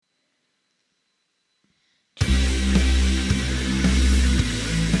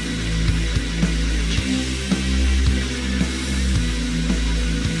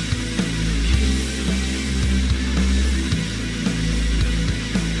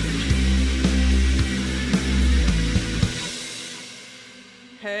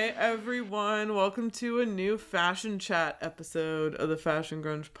Hey everyone, welcome to a new fashion chat episode of the Fashion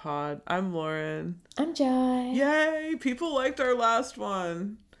Grunge Pod. I'm Lauren. I'm Jai. Yay! People liked our last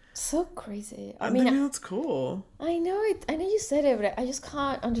one. So crazy. I mean, that's cool. I know it. I know you said it, but I just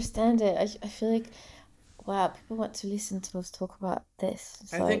can't understand it. I feel like, wow, people want to listen to us talk about this.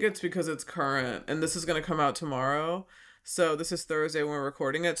 I think it's because it's current, and this is going to come out tomorrow. So this is Thursday when we're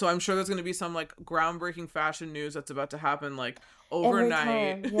recording it. So I'm sure there's going to be some like groundbreaking fashion news that's about to happen like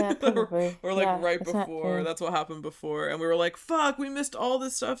overnight. Yeah, probably. or like Yeah, right before. exactly. That's what happened before. And we were like, fuck, we missed all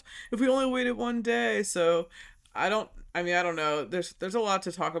this stuff if we only waited one day. So I don't know. There's a lot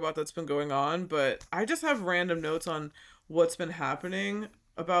to talk about that's been going on, but I just have random notes on what's been happening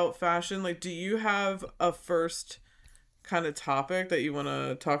about fashion. Like, do you have a first kind of topic that you want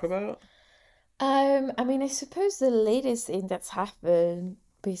to talk about? I suppose the latest thing that's happened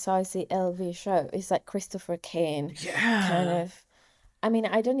besides the LV show is like Christopher Kane kind Yeah. of.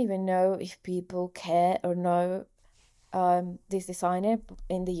 I don't even know if people care or know this designer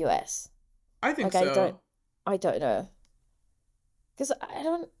in the US. I think Like I don't so. I don't know. Because I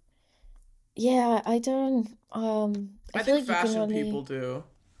don't. Yeah, I don't. I I feel think like you can fashion people only. do.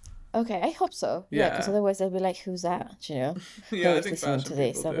 Okay, I hope so. Yeah, because Yeah. otherwise they'll be like, "Who's that?" You know, Yeah, who I is think listening fashion to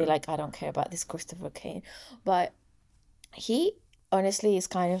people this? I'll be do. like, "I don't care about this Christopher Kane," but he honestly is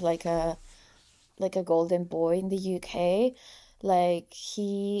kind of like a golden boy in the UK. Like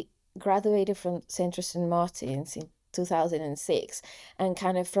he graduated from Central St. Martin's in 2006, and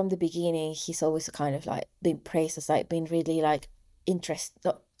kind of from the beginning, he's always kind of like been praised as like being really like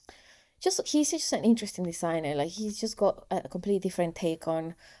interested, just he's just an interesting designer. Like he's just got a completely different take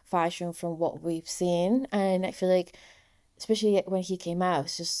on fashion from what we've seen, and I feel like especially when he came out,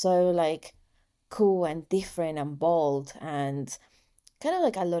 it's just so like cool and different and bold and kind of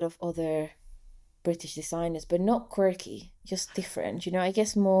like a lot of other British designers, but not quirky, just different. I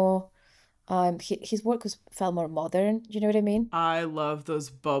guess more. His work was felt more modern. You know what I mean? I love the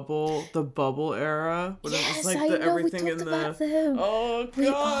bubble era when it was Yes, like I the know. We everything talked in about the them. oh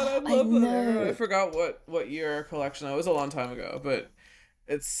god, I I love that era. I know. forgot what year collection. It was a long time ago, but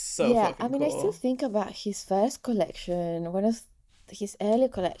it's so Yeah, fucking I still cool. think about his first collection, one of his early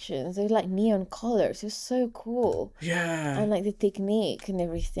collections. They were like neon colors. It was so cool. Yeah. And like the technique and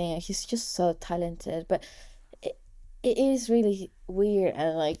everything. He's just so talented. But it, it is really weird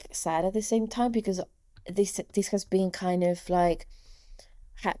and like sad at the same time because this has been kind of like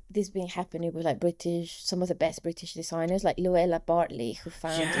this been happening with like some of the best British designers, like Luella Bartley, who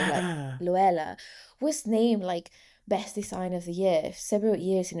founded like Yeah. Luella, was named like best designer of the year several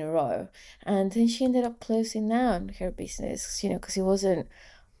years in a row, and then she ended up closing down her business, because it wasn't.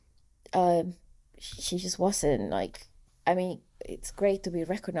 Um, she just wasn't like. It's great to be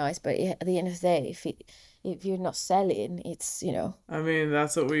recognized, but at the end of the day, if you're not selling, it's. I mean,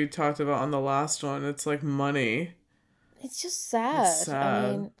 that's what we talked about on the last one. It's like money. It's just It's sad.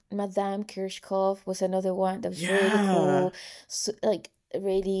 sad. Madame Kirschkopf was another one that was really Yeah. cool. So, like,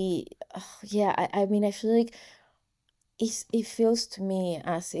 really, yeah. I feel like it feels to me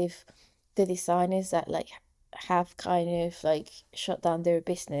as if the designers that like have kind of like shut down their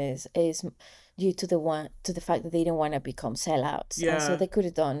business is due to the fact that they don't want to become sellouts, and so Yeah. they could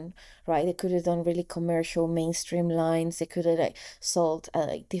have done right. They could have done really commercial mainstream lines. They could have like sold at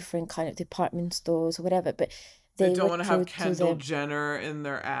like different kind of department stores or whatever, but They they don't were want to have true to Kendall them. Jenner in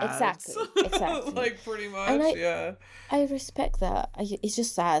their ads. Exactly. Like pretty And much, yeah. I respect that. It's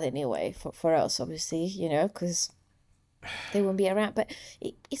just sad anyway for us, obviously, because they won't be around. But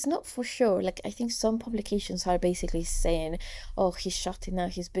it's not for sure. Like, I think some publications are basically saying, oh, he's shutting down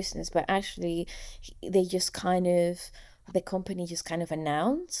his business. But actually, they just kind of, the company just kind of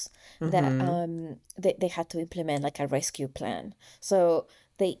announced that Mm-hmm. they had to implement like a rescue plan. So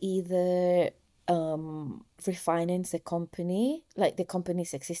they either refinance the company, like the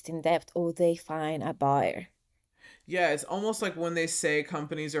company's existing debt, or they find a buyer. Yeah, it's almost like when they say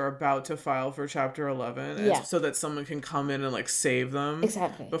companies are about to file for Chapter 11, and Yeah, so that someone can come in and like save them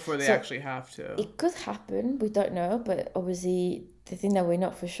exactly. before they So actually have to. it could happen. We don't know, but obviously the thing that we're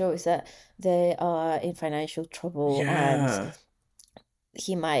not for sure is that they are in financial trouble, and Yeah.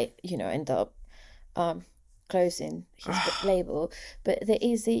 he might, end up um closing his label. But there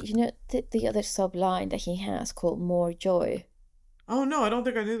is the other sub line that he has called More Joy. Oh no, I don't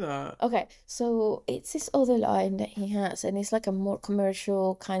think I knew that. Okay, so it's this other line that he has, and it's like a more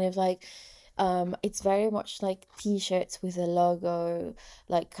commercial kind of like, it's very much like t-shirts with a logo,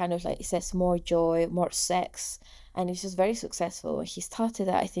 like kind of like it says more joy, more sex, and it's just very successful. He started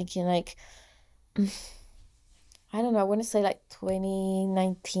that, I think, in like I don't know, I want to say like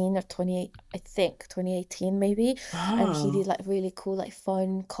 2019 or 28, I think 2018 maybe. And he did Oh. like really cool, like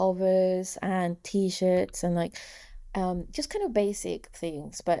fun covers and t-shirts and like just kind of basic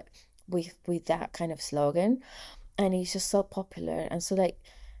things, but with that kind of slogan. And he's just so popular. And so like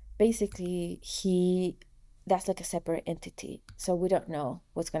basically he that's like a separate entity. So we don't know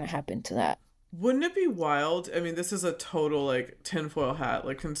what's gonna happen to that. Wouldn't it be wild? I mean, this is a total like tinfoil hat,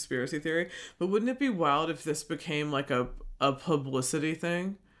 like conspiracy theory, but wouldn't it be wild if this became like a publicity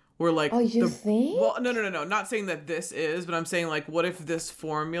thing? Where Oh, like you the well, think? no. Not saying that this is, but I'm saying like, what if this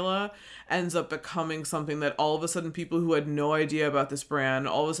formula ends up becoming something that all of a sudden people who had no idea about this brand,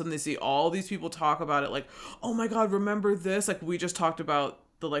 all of a sudden they see all these people talk about it, like, oh my God, remember this? Like we just talked about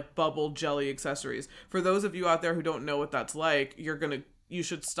the like bubble jelly accessories. For those of you out there who don't know what that's like, you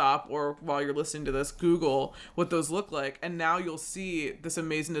should stop, or while you're listening to this, Google what those look like, and now you'll see this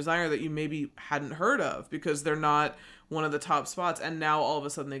amazing designer that you maybe hadn't heard of because they're not one of the top spots, and now all of a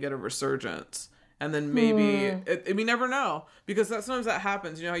sudden they get a resurgence. And then maybe Hmm. we never know, because that sometimes that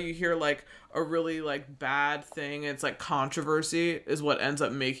happens. You know how you hear like a really like bad thing, and it's like controversy is what ends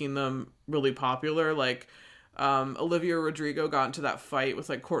up making them really popular. Like Olivia Rodrigo got into that fight with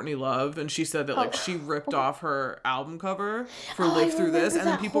like Courtney Love, and she said that like she ripped Oh, off her album cover for oh, I Live Through This, remember and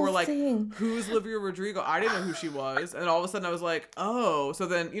then that people whole were like, thing. "Who's Olivia Rodrigo?" I didn't know who she was, and all of a sudden I was like, "Oh!" So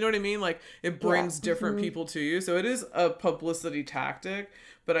then you know what I mean? Like it Yeah. brings different Hmm. people to you, so it is a publicity tactic.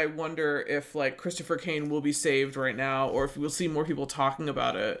 But I wonder if like Christopher Kane will be saved right now, or if we'll see more people talking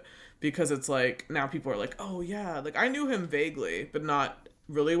about it, because it's like now people are like, "Oh yeah," like I knew him vaguely, but not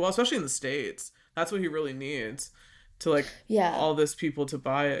really well, especially in the States. That's what he really needs to like Yeah, all this people to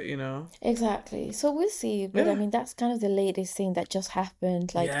buy it, you know? exactly. So we'll see. But I Yeah. mean, that's kind of the latest thing that just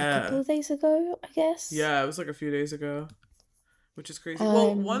happened like a couple Yeah. of days ago, I guess. Yeah, it was like a few days ago, which is crazy.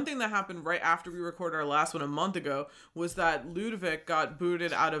 Well, one Um, thing that happened right after we recorded our last one a month ago was that Ludovic got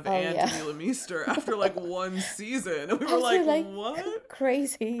booted out of oh yeah. Anthony Lemeister after like one season. And we were After like, like what?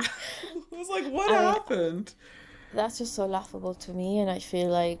 crazy. It was like, what I mean, happened? that's just so laughable to me, and I feel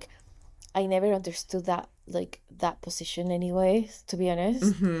like I never understood that like that position anyway, to be honest.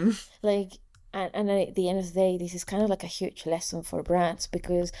 Mm-hmm. Like, and then at the end of the day, this is kind of like a huge lesson for brands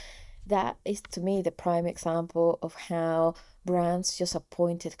because that is to me the prime example of how brands just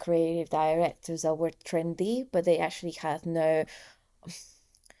appointed creative directors that were trendy, but they actually had no,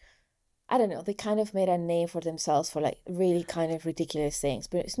 I don't know, they kind of made a name for themselves for like really kind of ridiculous things,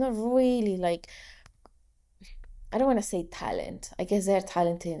 but it's not really like, I don't want to say talent. I guess they're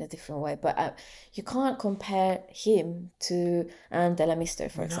talented in a different way, but you can't compare him to Andela Mister,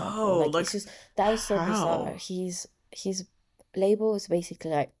 for example. No, Like it's like, just that was so bizarre. how? His label is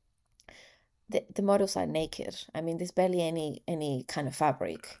basically like the models are naked. I mean, there's barely any kind of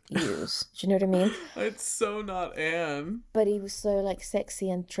fabric used. Do you know what I mean? It's so not Anne. But it was so like sexy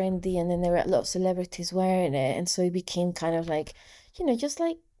and trendy, and then there were a lot of celebrities wearing it, and so it became kind of like, just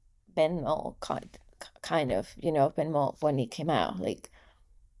like Benmo kind of, Benmo when it came out. Like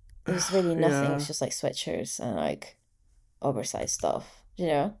it was really nothing. It was Yeah. just like sweatshirts and like oversized stuff. You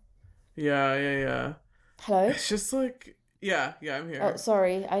know? Yeah. Hello? It's just like, yeah, I'm Oh, here.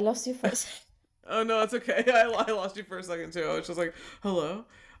 sorry, I lost you for a second. Oh no, it's okay. I lost you for a second too. I was just like, hello.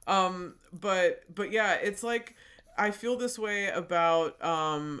 But yeah, it's like I feel this way about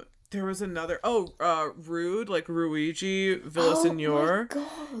there was another Rude, like Ruigi Oh my Villaseñor.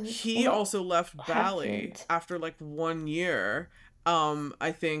 God, He what also left Bali happened? after like 1 year.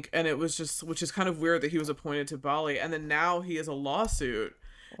 I think, and it was just, which is kind of weird that he was appointed to Bali, and then now he has a lawsuit,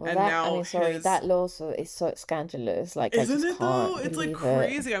 Well, and that I now mean, sorry, his that lawsuit is so scandalous. Like I isn't just it though? can't It's like believe it.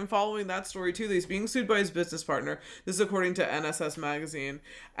 crazy. I'm following that story too. That he's being sued by his business partner. This is according to NSS magazine,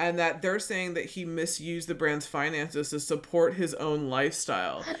 and that they're saying that he misused the brand's finances to support his own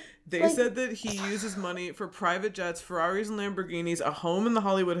lifestyle. They Like, said that he uses money for private jets, Ferraris and Lamborghinis, a home in the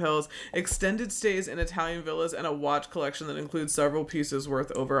Hollywood Hills, extended stays in Italian villas, and a watch collection that includes several pieces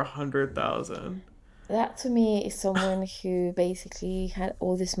worth over 100,000. that to me is someone who basically had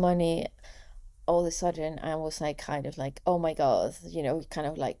all this money all of a sudden and was like kind of like, oh my God, kind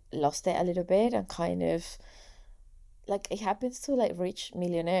of like lost it a little bit and kind of like it happens to like rich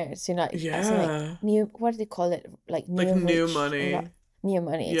millionaires, as in like Yeah, new, what do they call it? Like like new new rich or not money. new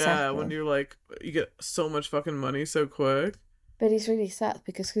money, Yeah, when exactly. you're like you get so much fucking money so quick. But it's really sad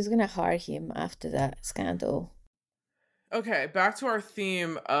because who's gonna hire him after that scandal? Okay, back to our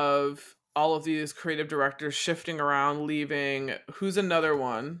theme of all of these creative directors shifting around, leaving. Who's another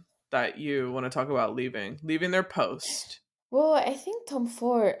one that you want to talk about leaving? Leaving their post. Well, I think Tom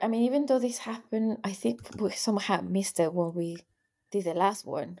Ford, I mean, even though this happened, I think we somehow missed it when we did the last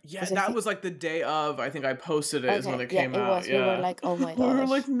one Yeah, because I that think was like the day of, I think I posted it is when okay, it yeah, came it out. was. We were Yeah. like, oh my We were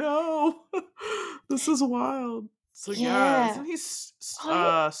like, gosh, no, this is wild. So yeah, yeah. isn't he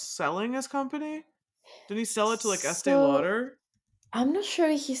I selling his company? Didn't he sell it to like Estee so Lauder? I'm not sure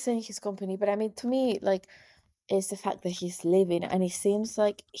if he's saying his company, but I mean, to me, like, it's the fact that he's leaving, and it seems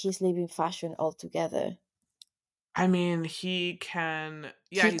like he's leaving fashion altogether. I mean, he can.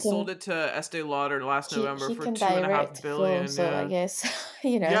 Yeah, He he sold can it to Estee Lauder last November he for can two and a half direct film, billion. so I Yeah. guess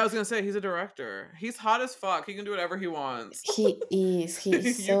you Yeah, know I was gonna say he's a director. He's hot as fuck. He can do whatever he wants. he's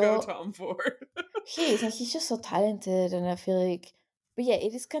You go, so Tom Ford. he is, and he's just so talented, and I feel like, but yeah,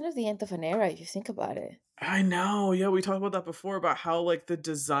 it is kind of the end of an era if you think about it. I know. Yeah, we talked about that before about how like the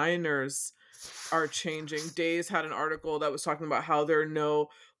designers are changing. Days had an article that was talking about how there are no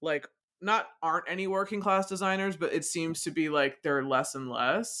like not aren't any working class designers, but it seems to be like there are less and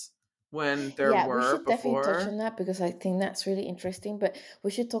less when there Yeah, we were should definitely touch on before. that because I think that's really interesting. But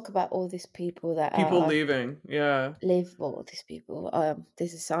we should talk about all these people that People are leaving. Yeah. live all these people,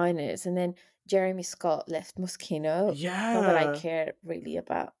 these designers, and then Jeremy Scott left Moschino. Not that I Yeah. care really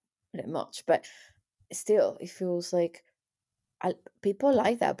about it much, but still, it feels like people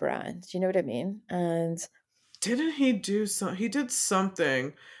like that brand. Do you know what I mean? And Didn't he do some he did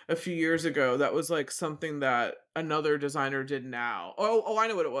something a few years ago that was like something that another designer did now. Oh, I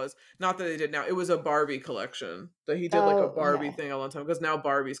know what it was. Not that they did now. It was a Barbie collection. That he did like a oh Barbie yeah, thing a long time because now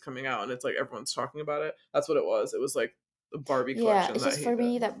Barbie's coming out and it's like everyone's talking about it. That's what it was. It was like the Barbie yeah. collection It's that just he for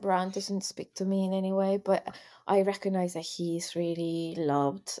me did. that brand doesn't speak to me in any way, but I recognize that he's really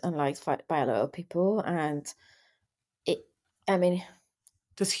loved and liked by a lot of people, and it. I mean,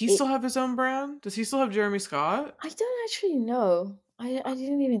 Does he still it. have his own brand? Does he still have Jeremy Scott? I don't actually know. I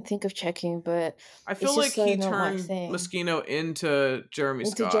didn't even think of checking, but I it's feel like just so he not my turned thing. Moschino into Jeremy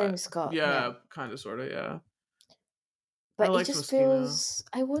Into Scott. Jeremy Scott, yeah. Yeah, kind of, sort of, yeah. I But it liked just Moschino. feels,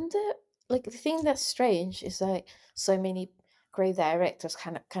 I wonder, like the thing that's strange is like so many great directors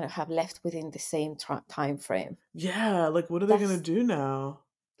kind of have left within the same time frame. Yeah, like what are they gonna That's do now?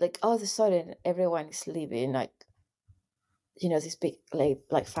 like all of a sudden everyone is leaving like these big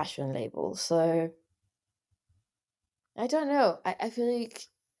like fashion labels. So I don't know. I feel like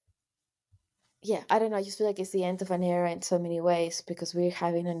yeah, I don't know. I just feel like it's the end of an era in so many ways because we're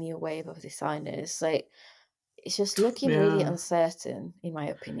having a new wave of designers. Like it's just looking really Yeah. uncertain, in my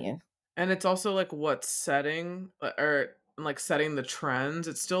opinion. And it's also like what's setting or like setting the trends.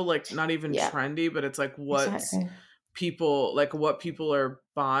 It's still like not even Yeah, trendy, but it's like what's exactly. people like what people are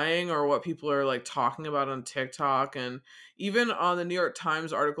buying or what people are like talking about on TikTok. And even on the New York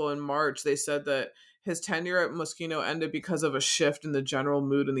Times article in March, they said that his tenure at Moschino ended because of a shift in the general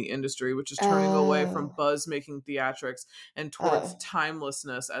mood in the industry, which is turning away from Oh, buzz making theatrics and towards oh,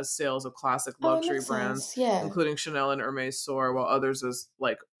 timelessness as sales of classic oh, it luxury makes brands, sense. Yeah. including Chanel and Hermes soar, while others is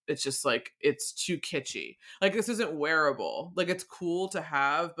like it's just like it's too kitschy. Like this isn't wearable. Like it's cool to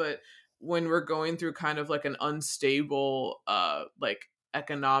have, but when we're going through kind of like an unstable like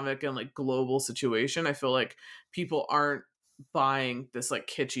economic and like global situation, I feel like people aren't buying this like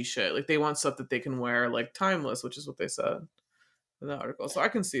kitschy shit. Like they want stuff that they can wear like timeless, which is what they said in the article. So I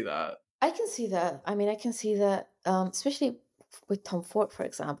can see that. I can see that. I mean, I can see that, especially with Tom Ford, for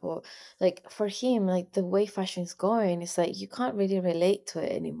example. Like for him, like the way fashion is going, it's like you can't really relate to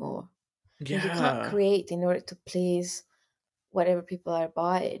it anymore, and you can't Yeah. create in order to please whatever people are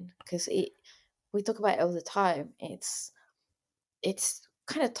buying. Because we talk about it all the time. It's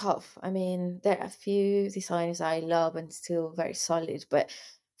kind of tough. I mean, there are a few designers I love and still very solid, but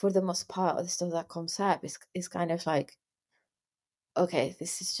for the most part, the stuff that comes up is kind of like, okay,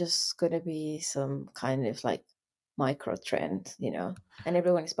 this is just going to be some kind of like micro trend, and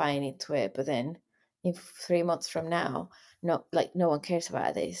everyone is buying into it. But then in 3 months from now, no one cares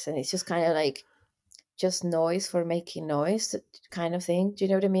about this. And it's just kind of like just noise for making noise kind of thing. Do you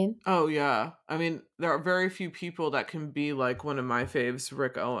know what I mean? Oh yeah. I mean, there are very few people that can be like one of my faves,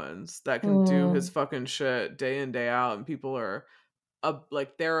 Rick Owens, that can do his Mm, fucking shit day in day out, and people are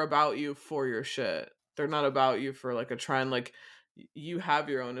like they're about you for your shit. They're not about you for like a trend. Like you have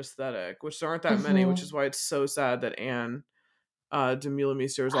your own aesthetic, which there aren't that many, which is hmm. why it's so sad that Anne Demila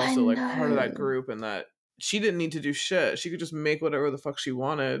Meester is I also like part of that know. group and that she didn't need to do shit. She could just make whatever the fuck she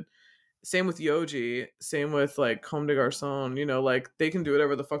wanted. Same with Yoji, same with like Comme des Garçons, like they can do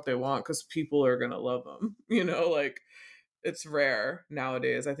whatever the fuck they want because people are gonna love them, like it's rare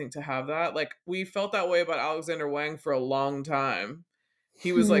nowadays, I think, to have that. Like we felt that way about Alexander Wang for a long time.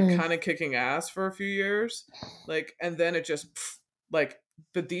 He was like Hmm. kind of kicking ass for a few years, like, and then it just like.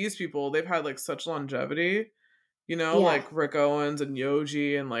 But these people, they've had like such longevity, Yeah. like Rick Owens and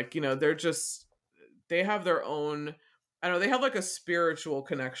Yoji, and like they're just they have their own I don't know, they have like a spiritual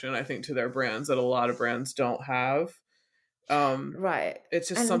connection, I think, to their brands that a lot of brands don't have. Um, Right. it's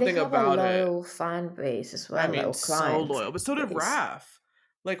just And they something have a about it. loyal fan base as I well, like, mean, or so client loyal, but so did base. Raph.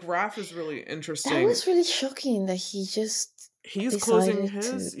 Like Raph is really That interesting. was really shocking that he just He's closing decided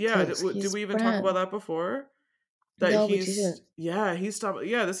to his. Yeah, close did his we even talk about brand. that before? That No, we didn't. he's stopped.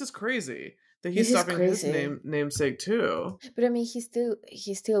 Yeah, this is crazy that he's This is stopping his crazy. namesake too. But I mean,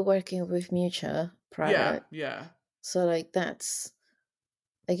 he's still working with Mucha Yeah, Prada, yeah, so like that's,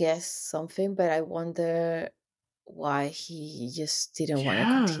 I guess, something. But I wonder why he just didn't want to yeah.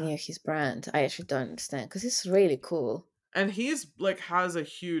 continue his brand. I actually don't understand because it's really cool. And he's like has a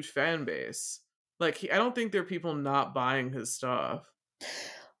huge fan base. Like I don't think there are people not buying his stuff.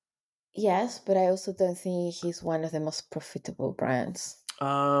 Yes, but I also don't think he's one of the most profitable brands.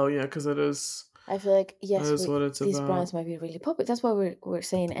 Oh yeah, because I feel like, that yes, is what it's these about. brands might be really popular. That's what we were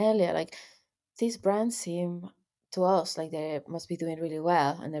saying earlier. Like, these brands seem to us like they must be doing really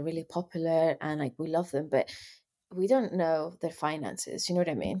well and they're really popular and like we love them, but we don't know their finances. You know what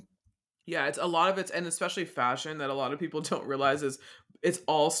I mean? Yeah, it's a lot of it's, and especially fashion, that a lot of people don't realize is it's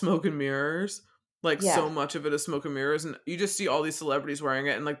all smoke and mirrors. Like so Yeah. much of it is smoke and mirrors, and you just see all these celebrities wearing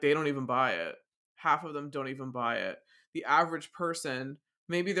it, and like they don't even buy it. Half of them don't even buy it. The average person,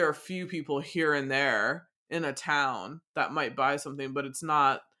 maybe there are a few people here and there in a town that might buy something, but it's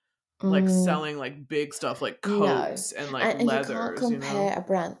not like Mm, selling like big stuff like no. coats and like And you can't leathers, you know? compare a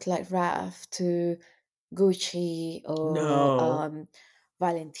brand like Raf to Gucci or No.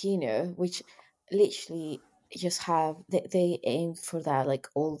 Valentino, which literally just they aim for that like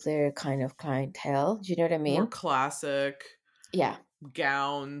older kind of clientele. Do you know what I More mean? classic Yeah.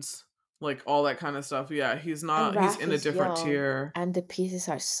 gowns, like all that kind of stuff. Yeah, And he's Raf in a is different young tier. and the pieces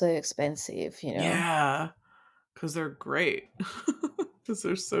are so expensive, you know? Yeah, because they're great. Because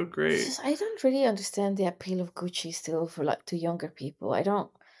they're so It's great. just, I don't really understand the appeal of Gucci still for like to younger people.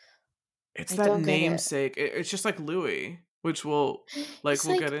 It's I that don't get it. namesake. It's just like Louis, which It's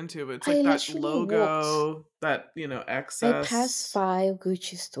we'll get like into, but it's I like that literally walked. logo, that I passed excess. 5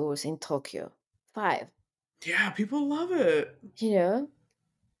 Gucci stores in Tokyo. 5. Yeah, people love it. You know?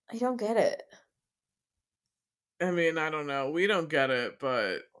 I don't get it. I mean, I don't know. We don't get it,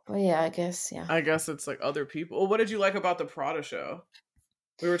 but But yeah, I guess, yeah. I guess it's like other people. Well, what did you like about the Prada show?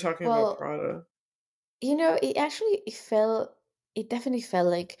 We were talking about Well, Prada. it definitely felt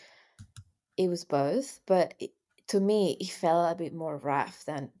like it was both, but to me, it felt a bit more rough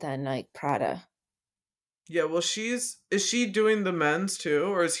than like Prada. Yeah, well, is she doing the men's too,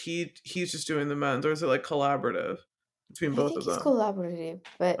 or is he's just doing the men's, or is it like collaborative between I both think of it's them? collaborative,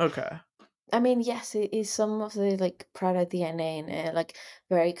 but Okay. I mean, yes, it is some of the like Prada DNA in it, like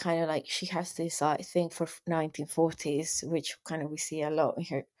very kind of like she has this I think for 1940s, which kind of we see a lot in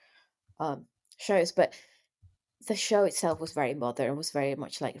her um shows, but the show itself was very modern, was very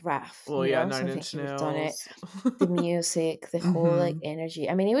much like Raph, Well, you yeah, know, Nine something Inch he would have done it. Nails. The music, the whole like Hmm. energy.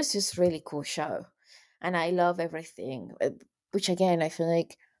 I mean, it was just really cool show, and I love everything. Which again, I feel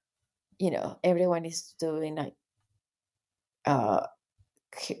like everyone is doing like uh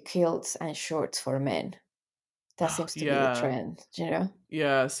kilts and shorts for men. That Oh, seems to be the yeah, trend, you know.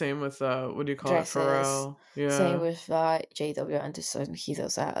 yeah. Same with what do you call it, Dresses. Pharrell? Same Yeah, with JW Anderson. He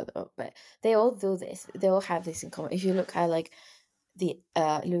does that a lot, but they all do this. They all have this in common. If you look at like the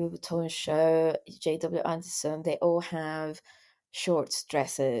Louis Vuitton show, JW Anderson, they all have shorts,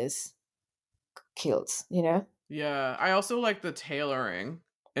 dresses, kilts, you know? yeah. I also like the tailoring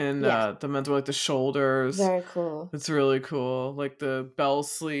and Yeah, the men's like the shoulders. very cool. It's really cool, like the bell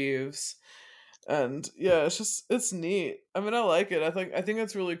sleeves. And yeah, it's neat. I mean, I like it. I think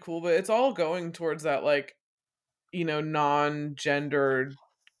it's really cool, but it's all going towards that like, non-gendered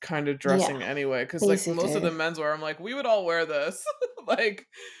kind of Yeah, dressing anyway, cuz like most of the basically. menswear I'm like, we would all wear this. Like,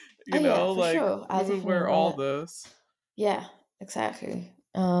 Oh yeah, for like sure. we I would definitely wear wear all that. this. Yeah, exactly.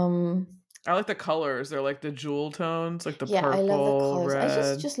 I like the colors. They're like the jewel tones, like the Yeah, I love the purple, colors. I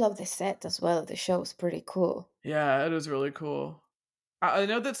just red. just love the set as well. The show is pretty cool. Yeah, it is really cool. I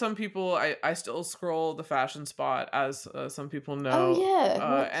know that some people, I still scroll the fashion spot, as some people Oh know, yeah,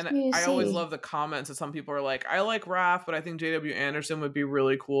 what and do you I always see? love the comments that some people are like, I like Raph, but I think JW Anderson would be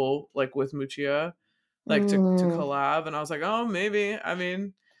really cool, like with Muccia, like to Mm, collab. And I was like, oh, maybe. I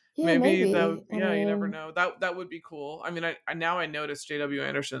mean, yeah, maybe that maybe. would, I yeah, you never mean, know. That would be cool. I mean, I now I notice JW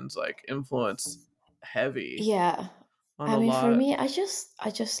Anderson's like influence heavy yeah. on I a mean, for lot. me, I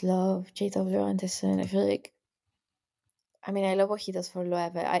just love JW Anderson. I feel like, I mean, I love what he does for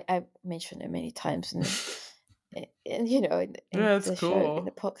Loewe. I mentioned it many times in in Yeah, it's the show in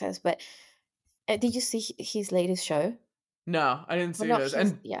the cool. podcast. But did you see his latest show? No, I didn't But see not his.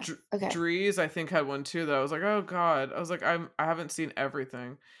 his. And Yeah. Okay. Drees, I think, had one too that I was like, oh god. I was like, I haven't seen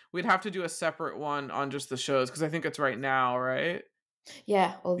everything. We'd have to do a separate one on just the shows because I think it's right now, right?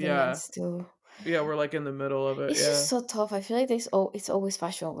 Yeah, all the Yeah. men's too. Yeah, we're like in the middle of it, It's just yeah. so tough. I feel like it's always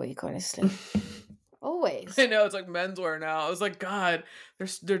Fashion Week, honestly. I Always. know it's like menswear now. I was like, God,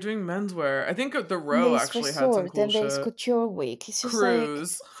 they're doing menswear. I think the And row there's actually had some resort, cool then there's shit. couture week. It's just like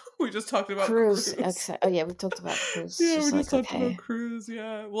Cruise. We just talked about cruise. cruise. Oh yeah, we talked about cruise. It's Yeah, we just just like talked about okay, cruise.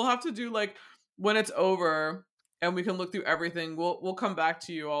 Yeah, we'll have to do like when it's over and we can look through everything. We'll come back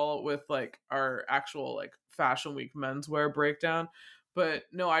to you all with like our actual like Fashion Week menswear breakdown. But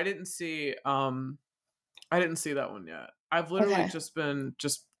no, I didn't see that one yet. I've literally okay, just been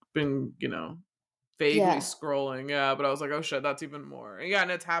vaguely yeah, scrolling. Yeah, but I was like, oh shit, that's even more. And yeah,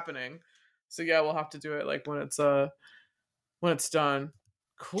 and it's happening. So yeah, we'll have to do it like when it's done.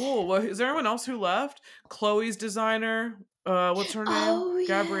 Cool. Well, is there anyone else who left? Chloe's designer. What's her name? oh yeah.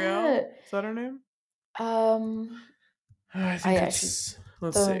 Gabrielle. Is that her name? Um, I I think actually it's.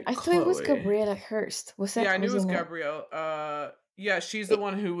 Let's don't. see, I thought it was Chloe. Gabriella Hurst. Yeah, I knew it Was it was not? Gabrielle. Yeah, she's the It,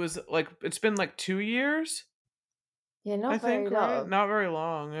 one who was like. It's been like 2 years, yeah, I not very think. Right? long. Not very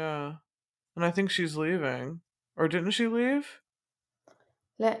long. Yeah, and I think she's leaving, or didn't she leave?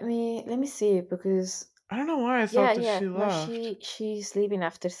 Let me see because I don't know why I yeah, thought that yeah. she No, left. she's leaving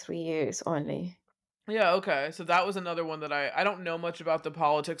after 3 years only. Yeah, okay. So that was another one that I don't know much about the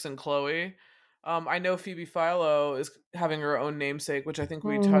politics in Chloe. I know Phoebe Philo is having her own namesake, which I think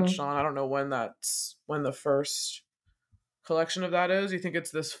we touched Hmm. on. I don't know when the first collection of that is. You think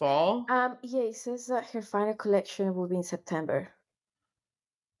it's this fall? Yeah, it says that her final collection will be in September.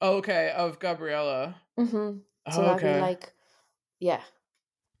 Oh, okay, of Gabriella. Mm-hmm. So Oh, that'll be okay. like, yeah,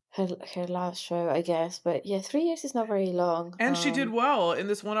 her last show, I guess. But yeah, 3 years is not very long. And she did well. In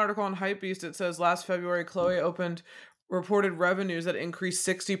this one article on Hypebeast, it says last February Chloe opened reported revenues that increased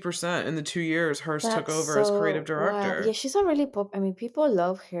 60% in the 2 years Hearst took That's over as creative so wild. Yeah, director. she's a really pop. I mean, people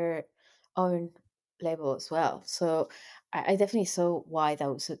love her own label as well. So I definitely saw why that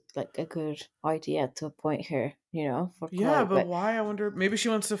was like a good idea to appoint her, for Yeah, Chloe. but But why? I wonder. Maybe she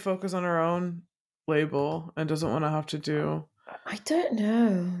wants to focus on her own label and doesn't want to have to do. I don't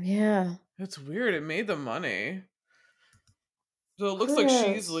know. Yeah, It's weird. It made the money. So it looks who like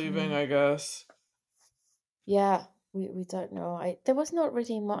she's knows? leaving, I guess. Yeah, we don't know. There was not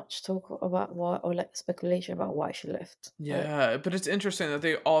really much talk about why or like speculation about why she left. But Yeah, but it's interesting that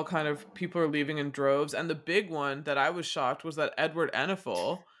they all kind of people are leaving in droves. And the big one that I was shocked was that Edward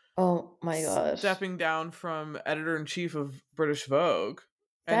Enninful oh my gosh, stepping down from editor in chief of British Vogue.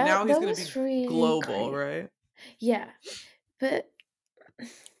 And now he's that going to was be really global, great. right? Yeah, but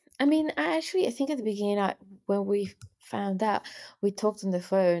I mean, I think at the beginning, when we found out, we talked on the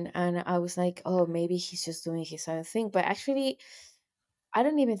phone, and I was like, "Oh, maybe he's just doing his own thing." But actually, I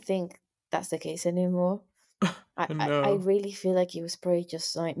don't even think that's the case anymore. I No. really feel like it was probably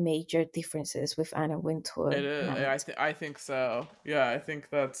just like major differences with Anna It Wintour, is. and I think so. Yeah, I think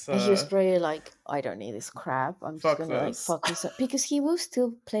that's he was probably like, "I don't need this crap. I'm just fuck gonna like this. focus on," because he will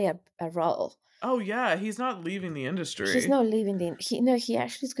still play a role. Oh yeah, he's not leaving the He's industry. not leaving the he no he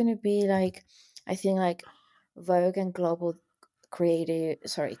actually is going to be like, I think, like Vogue and global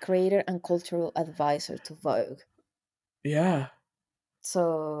creator and cultural advisor to Vogue. Yeah.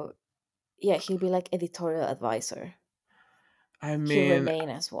 So yeah, he'll be like editorial advisor. I He'll mean, remain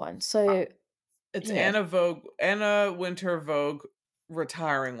as one. uh, So it's you know Anna Winter Vogue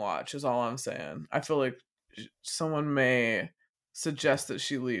retiring watch is all I'm saying. I feel like someone may suggest that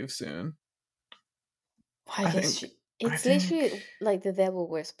she leaves soon. I I guess think I it's think literally like the devil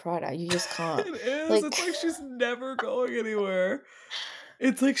wears Prada. You just can't it is. like It's like she's never going anywhere.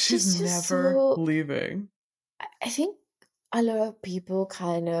 It's like she's she's just never so. leaving. I think a lot of people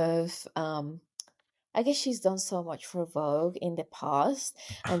kind of I guess she's done so much for Vogue in the past,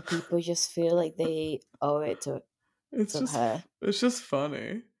 and people just feel like they owe it It's to just her. it's just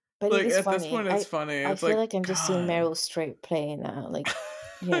funny. But it Like is at this funny. point it's funny. I It's feel like like I'm just seeing god. Meryl Streep playing now. Like,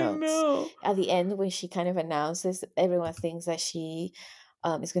 I know. at the end when she kind of announces, everyone thinks that she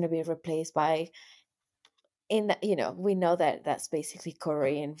is going to be replaced by. We know that that's basically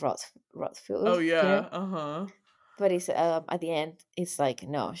Korean Oh Rothfield. yeah, uh-huh. But it's at the end, it's like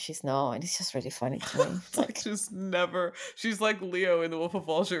no, she's not, and it's just really funny to me. It's like Like she's like Leo in the Wolf of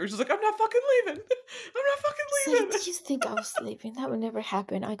Wall Street. She's like, I'm not fucking leaving. I'm not fucking it's like, leaving. did you think I was sleeping? That would never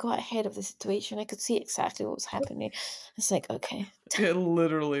happen. I got ahead of the situation. I could see exactly what was happening. It's like, okay. It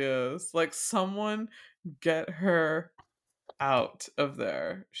literally is. Like someone get her out of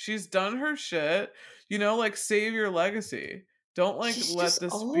there. She's done her shit. Like save your legacy. Don't like She's let just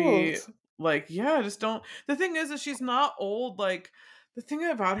this be old. Like, yeah, just don't. The thing is she's not old. Like, the thing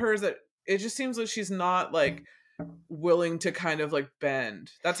about her is that it just seems like she's not like willing to kind of like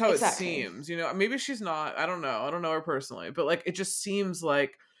bend. That's how it Exactly. seems, you know. Maybe she's not. I don't know. I don't know her personally, but like it just seems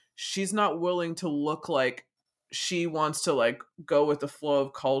like she's not willing to look like she wants to like go with the flow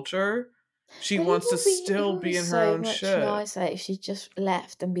of culture. She But wants to it still would be be in her so own much shit. nicer if she just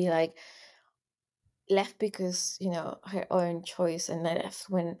left and be like left because, you know, her own choice, and left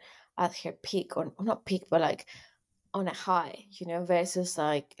when at her peak, or not peak, but like on a high, you know, versus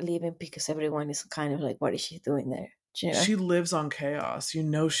like leaving because everyone is kind of like, what is she doing there? Do you know? She lives on chaos. You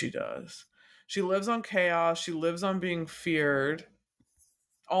know she does. She lives on chaos. She lives on being feared.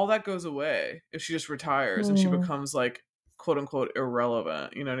 All that goes away if she just retires and she Hmm. becomes like quote unquote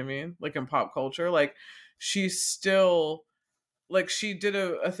irrelevant. You know what I mean? Like in pop culture, like she's still like she did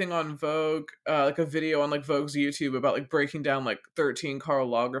a thing on Vogue, like a video on like Vogue's YouTube about like breaking down like 13 Karl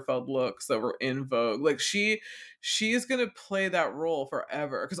Lagerfeld looks that were in Vogue. Like she's gonna play that role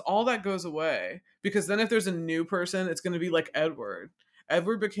forever because all that goes away. Because then if there's a new person, it's gonna be like Edward.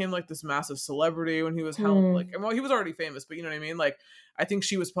 Edward became like this massive celebrity when he was like, Hmm. well, he was already famous, but you know what I mean? Like, I think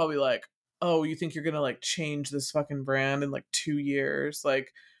she was probably like, oh, you think you're gonna like change this fucking brand in like 2 years?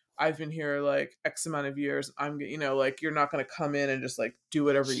 Like, I've been here like X amount of years. You know, like you're not gonna come in and just like do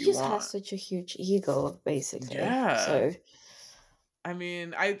whatever She you just has want. such a huge ego, basically. Yeah. So I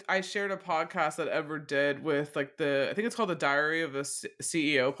mean, I shared a podcast that Edward did with like I think it's called the Diary of a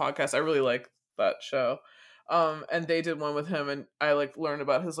CEO podcast. I really like that show. And they did one with him, and I like learned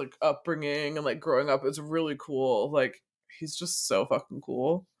about his like upbringing and like growing up. It's really cool. Like he's just so fucking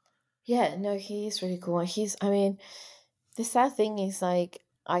cool. yeah, no, he is really cool. And I mean, the sad thing is like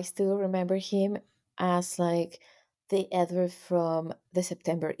I still remember him as like the Edward from the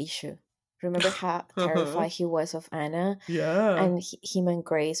September issue. Remember how terrified he was of Anna, Yeah. and him and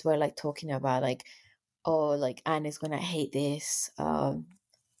Grace were like talking about like, oh, like Anna's gonna hate this.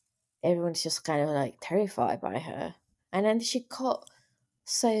 Everyone's just kind of like terrified by her, and then she caught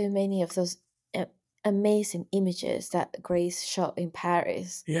so many of those uh, amazing images that Grace shot in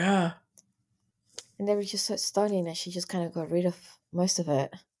Paris, Yeah. and they were just so stunning, and she just kind of got rid of most of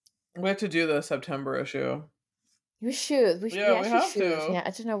it. We have to do the September issue. We should. We Yeah, we actually have should. to. Yeah, I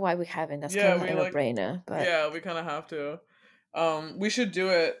don't know why we haven't. That's kind Yeah, of like we a no like brainer, but yeah, we kind of have to. We should do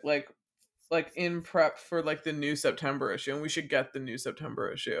it like in prep for like the new September issue, and we should get the new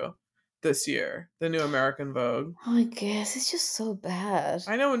September issue this year, the new American Vogue. I guess it's just so bad.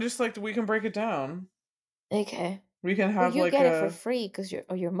 I know, and just like we can break it down. Okay. We can Well, have you like get it for a free because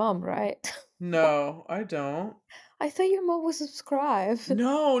your mom, right? no, I don't. I thought your mom was subscribed.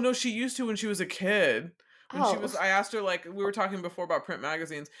 No, no, she used to when she was a kid. When she Oh, was, I asked her, like, we were talking before about print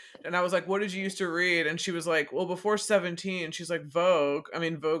magazines, and I was like, what did you used to read? And she was like, well, before 17, she's like, Vogue. I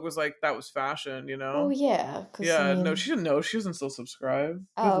mean, Vogue was like, that was fashion, you well, know? yeah. Because I Yeah, no, mean, she didn't know. She doesn't still subscribe.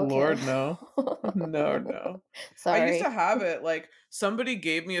 Good oh, okay. Lord, no. No, no. I used to Sorry. have it. Like, somebody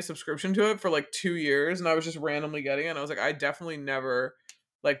gave me a subscription to it for like 2 years, and I was just randomly getting it. And I was like, I definitely never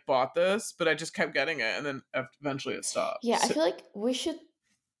like bought this, but I just kept getting it, and then eventually it stopped. Yeah, I feel like we should.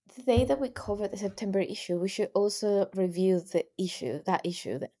 The day that we cover the September issue, we should also review that issue, that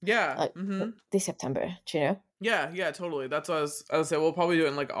Yeah. like Mm-hmm. this September. Do you know? Yeah, yeah, totally. That's what I was say. We'll probably do it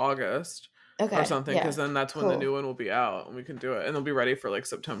in like August or Okay. something, because Yeah. then that's when the new Cool. one will be out, and we can do it, and it'll be ready for like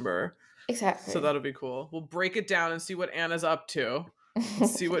September. So Exactly. that'll be cool. We'll break it down and see what Anna's up to. And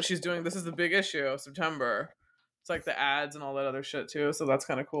see what she's doing. This is the big issue of September. It's like the ads and all that other shit too. So that's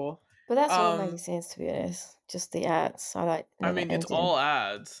kind of cool. But that's all Um, magazines, to be honest. Just the ads. I like I never mean, it's ending. all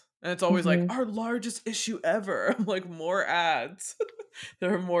ads, and it's always like Hmm. our largest issue ever. I'm like, more ads.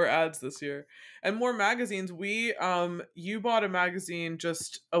 There are more ads this year, and more magazines. You bought a magazine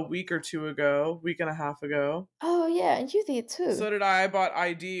just a week or two ago, week and a half ago. Oh yeah, and you did too. So did I. I bought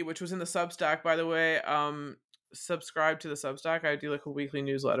ID, which was in the Substack, by the way. Subscribe to the Substack. I do like a weekly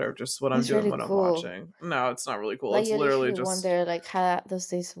newsletter of just what I'm It's doing, really what I'm cool. watching. No, it's not really cool. Like It's you literally literally just wonder, like, how does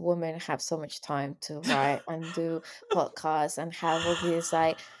this woman have so much time to write and do podcasts and have all these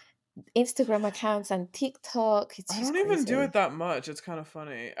like Instagram accounts and TikTok? It's I just don't even do it crazy. that much. It's kind of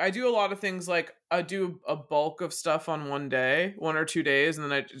funny. I do a lot of things like I do a bulk of stuff on one day, 1 or 2 days, and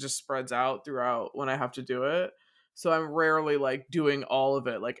then it just spreads out throughout when I have to do it. So I'm rarely like doing all of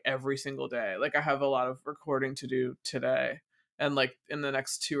it like every single day. Like I have a lot of recording to do today and like in the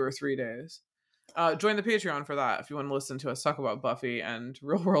next 2 or 3 days. Join the Patreon for that if you want to listen to us talk about Buffy and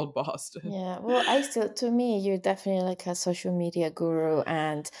Real World Boston. Yeah. Well, to me, you're definitely like a social media guru,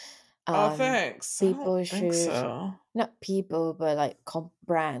 and Oh, um, thanks. I don't people think should, so. not people, but like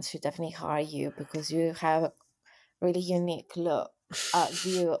brands should definitely hire you because you have a really unique look.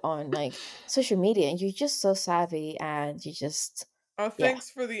 view on like social media, and you're just so savvy, and you just Oh, yeah. thanks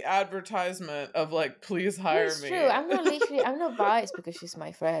for the advertisement of like, please No, hire it's true. me. I'm not biased because she's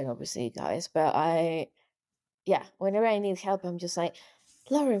my friend, obviously, guys. But yeah, whenever I need help, I'm just like,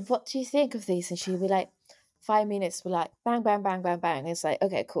 Lauren, what do you think of this? And she'll be like, 5 minutes, we're like, bang, bang, bang, bang, bang. It's like,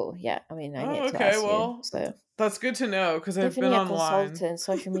 okay, cool. Yeah, I mean, I Oh, need to okay. ask you. Well, So that's good to know because I've been definitely a online. consultant,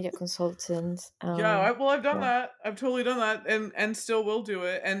 social media consultant. Yeah, well, I've done Yeah. that. I've totally done that, and still will do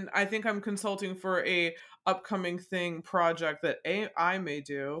it. And I think I'm consulting for a upcoming thing project that I may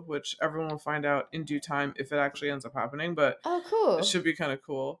do, which everyone will find out in due time if it actually ends up happening. But Oh, it cool. should be kind of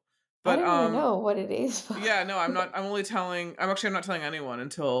cool. I But don't even know what it is. yeah, no, I'm not. I'm only telling. I'm not telling anyone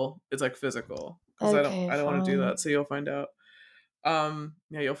until it's like physical because Okay, I don't want to do that. fine. So you'll find out.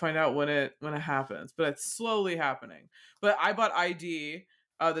 Yeah, you'll find out when it happens, but it's slowly happening. But I bought ID,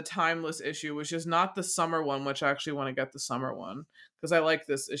 the timeless issue, which is not the summer one, which I actually want to get the summer one because I like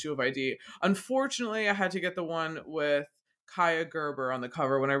this issue of ID. Unfortunately, I had to get the one with Kaya Gerber on the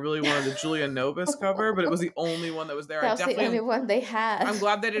cover when I really wanted the Julia Novus cover, but it was the only one that was there. I That was the definitely only one they had. I'm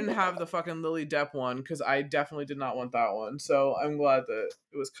glad they didn't have the fucking Lily Depp one because I definitely did not want that one. So I'm glad that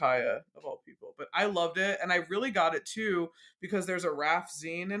it was Kaya of all people. But I loved it, and I really got it too because there's a Raph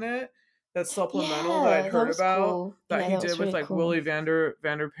zine in it that's supplemental that I'd Yeah, that heard was about cool. that Yeah, he that did was with really like Willie cool.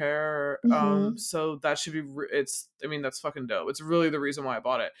 Vanderpear. Hmm. So that should be. It's. I mean, that's fucking dope. It's really the reason why I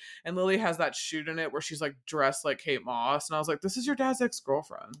bought it. And Lily has that shoot in it where she's like dressed like Kate Moss, and I was like, this is your dad's ex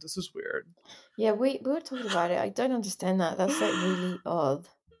girlfriend. This is weird. Yeah, we were talking about it. I don't understand that. That's like really odd.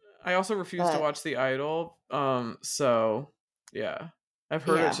 I also refuse to But watch The Idol. So yeah. I've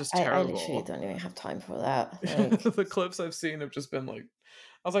heard it's yeah, just I literally terrible. don't even have time for that. Like, The clips I've seen have just been like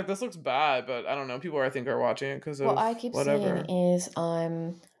I was like, this looks bad, but I don't know. People I think are watching it because what of I keep seeing whatever. is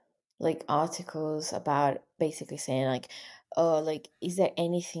like articles about basically saying like, oh, like, is there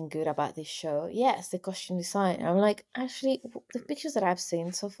anything good about this show? Yes, the costume design. And I'm like, actually, the pictures that I've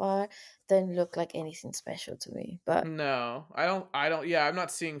seen so far don't look like anything special to me. But No, I don't yeah, I'm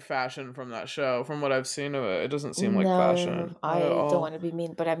not seeing fashion from that show. From what I've seen of it, it doesn't seem like no, fashion. Not at I don't want all. to be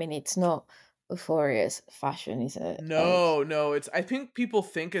mean, but I mean, it's not Euphoria's fashion, is it? Like, No, no, it's I think people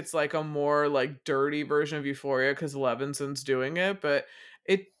think it's like a more like dirty version of Euphoria because Levinson's doing it, but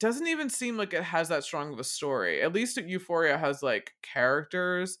it doesn't even seem like it has that strong of a story. At least Euphoria has like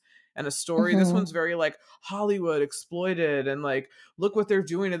characters and a story. This one's mhm. very like Hollywood exploited and like look what they're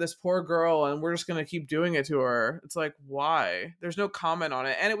doing to this poor girl and we're just gonna keep doing it to her. It's like why? There's no comment on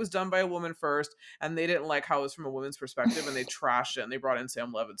it. And it was done by a woman first, and they didn't like how it was from a woman's perspective and they trashed it and they brought in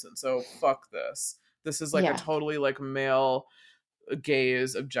Sam Levinson. So fuck this. This is like a Yeah, totally like male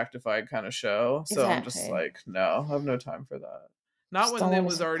gaze objectified kind of show. So I'm just exactly. like, no, I have no time for that. Not Just don't when it want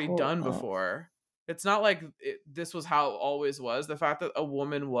to was already support done that. before. It's not like this was how it always was. The fact that a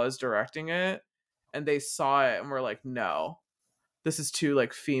woman was directing it and they saw it and were like, no, this is too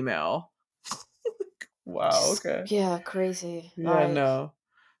like female. Wow, Just okay. yeah, crazy. Yeah, Like no.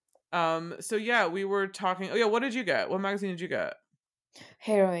 So yeah, we were talking. Oh yeah, what did you get? What magazine did you get?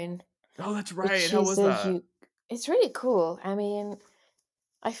 heroin, Oh, that's right. which How is was a that? you. It's really cool. I mean,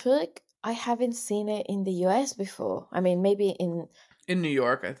 I feel like I haven't seen it in the US before. I mean, In New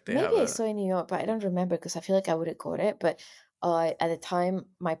York, I think they maybe have I it. saw in New York, but I don't remember because I feel like I would have got it. But at the time,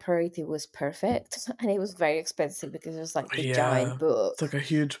 my priority was perfect, and it was very expensive because it was like the giant Yeah. It's like book. a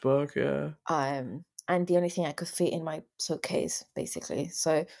huge book, yeah. And the only thing I could fit in my suitcase, basically.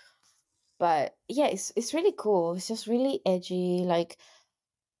 So, but yeah, it's really cool. It's just really edgy, like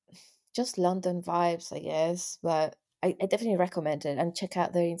just London vibes, I guess. But I definitely recommend it and check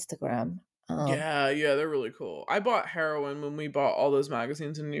out their Instagram. Yeah, yeah, they're really cool. I bought heroin when we bought all those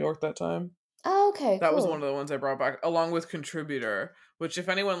magazines in New York that time. Oh, okay, That was one cool. of the ones I brought back, along with Contributor, which if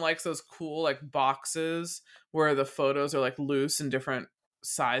anyone likes those cool like boxes where the photos are like loose in different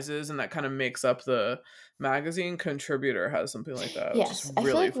sizes and that kind of makes up the magazine, Contributor has something like that, which is Yes, I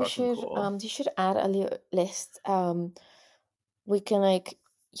feel really like we fucking should cool. you should add a little list. We can like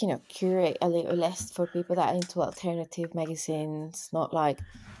curate a little list for people that are into alternative magazines, not like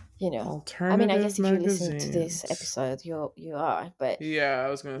I mean, I Alternative guess if you're listening to this magazines. episode, you are, but Yeah, I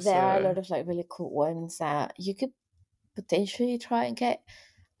was gonna there are a say. lot of like really cool ones that you could potentially try and get.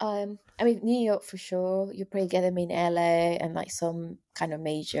 I mean, New York for sure. You probably get them in LA and like some kind of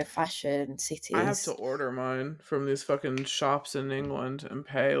major fashion I have to cities. order mine from these fucking shops in England and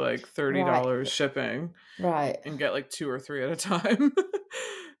pay like Right, $30 shipping right. and get like two or three at a time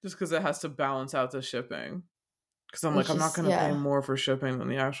just because it has to balance out the shipping. Because I'm like, Which I'm not is going to pay yeah. more for shipping than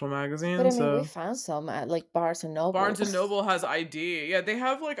the actual But magazine. I mean, we So found some at like Barnes and Noble. Barnes and Noble has ID. Yeah, they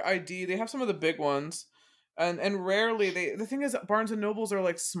have like ID. They have some of the big ones. And rarely the thing is Barnes and Nobles are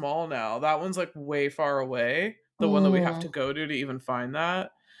like small now. That one's like way far away. The one that we have to Mm. go to even find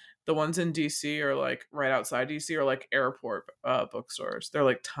that. The ones in DC are like right outside DC are like airport bookstores. They're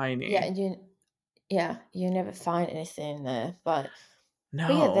like Yeah, tiny. you never find anything there. But yeah,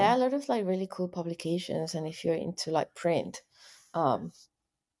 there are No. a lot of like really cool publications, and if you're into like print, um,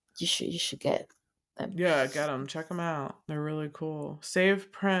 you should get them. Yeah, get them. Check them out. They're really cool.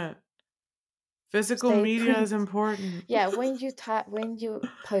 Save print. Physical Save media is print. important. Yeah, when you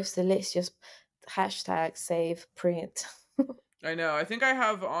post a list, just hashtag save print. I know. I think I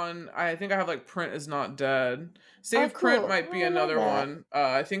have like print is not dead. Oh, Save print cool. might be Oh, I love another that. one.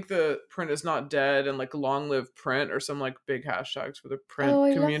 I think the print is not dead and like long live print or some like big hashtags for the Oh, print I love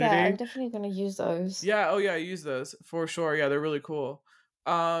that. I'm community. definitely gonna use those. Yeah, oh yeah, I use those for sure. Yeah, they're really cool.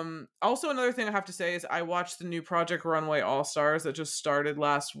 Also another thing I have to say is I watched the new Project Runway All Stars that just started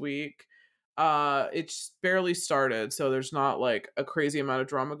last week. It's barely started, so there's not like a crazy amount of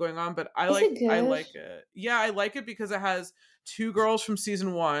drama going on, but Is it I good? like it. Yeah, I like it because it has two girls from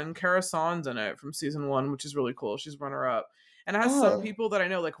season 1. Kara San's in it from season 1, which is really cool. She's runner up. And it has some Oh, people that I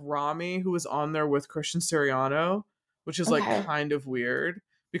know like Rami who was on there with Christian Siriano, which is like okay. kind of weird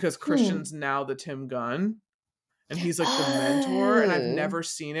because Hmm. Christian's now the Tim Gunn and he's like the mentor, and I've Oh. never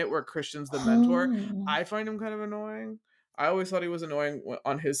seen it where Christian's the mentor. Oh. I find him kind of annoying. I always thought he was annoying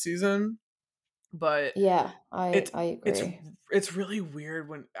on his season, but Yeah, I it's I it's agree. it's really weird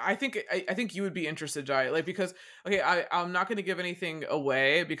when I think you would be interested, Jai, like because okay, I'm not going to give anything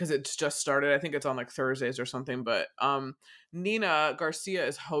away because it's just started. I think it's on like Thursdays or something, but Nina Garcia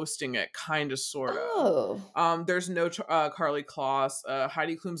is hosting it, kind of, sorta. Oh, There's no Carly Kloss.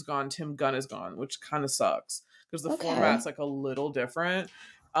 Heidi Klum's gone. Tim Gunn is gone, which kind of sucks because the format's okay. like a little different.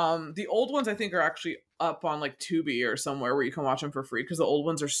 The old ones I think are actually up on like Tubi or somewhere where you can watch them for free because the old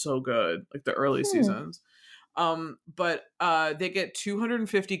ones are so good, like the early Hmm. seasons. But they get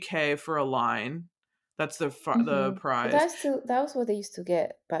 250K for a line. That's the Mm-hmm. But prize. that was what they used to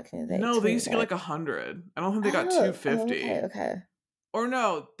get back in the day No, they too, used to get right? like 100. I don't think they got Oh, okay, 250. okay. Or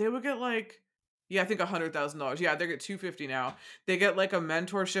no, they would get like, yeah, I think $100,000. Yeah, they get 250 now. They get like a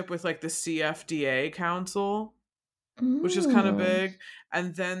mentorship with like the CFDA council, which is kind of Mm. big,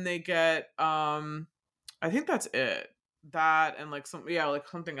 and then they get I think that's it. That and like some, yeah, like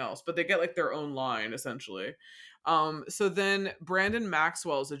something else, but they get like their own line essentially. So then Brandon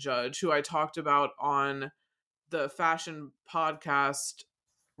Maxwell is a judge who I talked about on the fashion podcast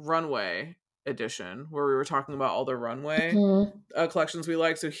Runway edition, where we were talking about all the runway Hmm. collections we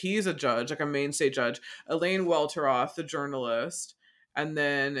like. So he's a judge, like a mainstay judge. Elaine Welteroth, the journalist, and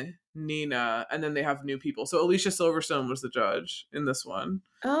then Nina, and then they have new people. So Alicia Silverstone was the judge in this one,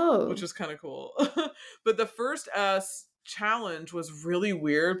 which Oh. was kind of cool. But the first challenge was really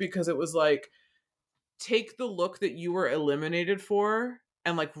weird because it was like take the look that you were eliminated for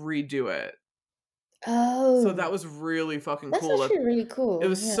and like redo it. So that Oh. was really fucking That's cool. That actually really it cool.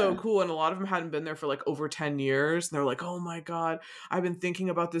 was so Yeah. cool, and a lot of them hadn't been there for like over 10 years, and they're like, oh my god, I've been thinking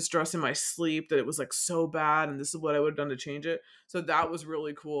about this dress in my sleep, that it was like so bad, and this is what I would have done to change it. So that was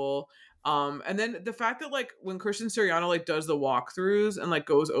really cool. And then the fact that like when Christian Siriano like does the walkthroughs and like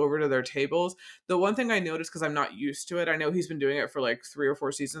goes over to their tables, the one thing I noticed, because I'm not used to it, I know he's been doing it for like 3 or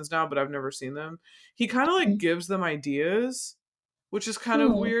 4 seasons now, but I've never seen them, he kind of like gives them ideas, which is kind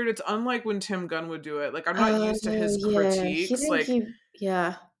of Hmm. weird. It's unlike when Tim Gunn would do it. Like I'm not Oh, used to his yeah. He critiques. didn't Like give.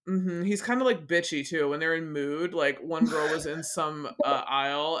 Yeah. he's kind of like bitchy too when they're in mood. Like one girl was in some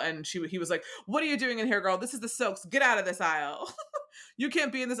aisle and he was like, "What are you doing in here, girl? This is the silks. Get out of this aisle. You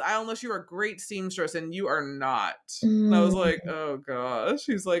can't be in this aisle unless you're a great seamstress, and you are not." And I was like, Mm. "Oh gosh."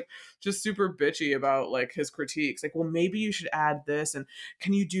 He's like just super bitchy about like his critiques. Like, well, maybe you should add this, and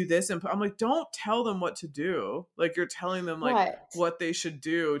can you do this? And I'm like, don't tell them what to do. Like you're telling them like Right. what they should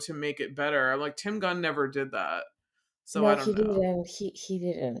do to make it better. I'm like, Tim Gunn never did that. So No, I he don't know. didn't. He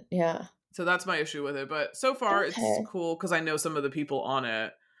didn't. Yeah. So that's my issue with it. But so far, it's Okay. cool because I know some of the people on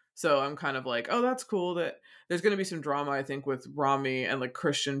it. So I'm kind of like, oh, that's cool. That there's going to be some drama, I think, with Rami and like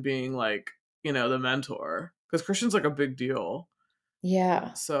Christian being like, the mentor, because Christian's like a big deal.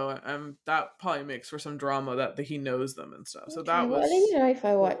 Yeah. So that probably makes for some drama that he knows them and stuff. So Okay. that Well, I'll let you was know if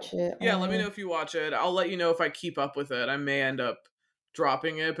I watch cool. it. Yeah, let me know if you watch it. I'll let you know if I keep up with it. I may end up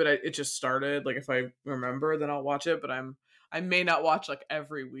dropping it, but it just started. Like if I remember, then I'll watch it. But I may not watch like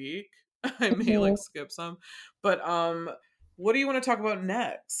every week. I may like Mhm. skip some. But what do you want to talk about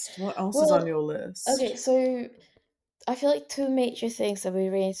next? What else is on Well, your okay. list? So I feel like two major things that we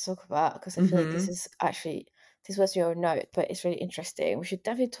really need to talk about, because I feel like Mm-hmm. this was your note, but it's really interesting. We should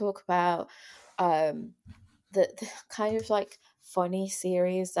definitely talk about um the kind of like funny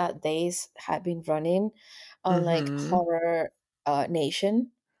series that Days had been running. on like Mm-hmm. Horror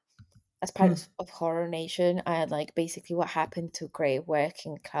Nation. As part of Horror Nation, I had like basically what happened to great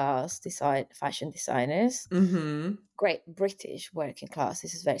working class fashion designers, Mm-hmm. great British working class.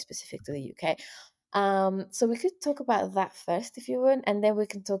 This is very specific to the UK. So we could talk about that first if you want, and then we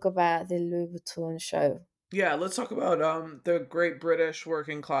can talk about the Louis Vuitton show. Yeah, let's talk about the great British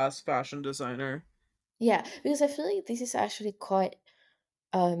working class fashion designer. Yeah, because I feel like this is actually quite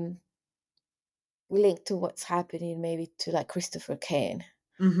um linked to what's happening maybe to like Christopher Kane,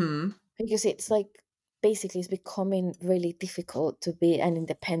 Mm-hmm. because it's like basically it's becoming really difficult to be an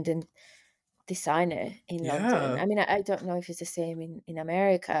independent designer in London. Yeah, I mean, I don't know if it's the same in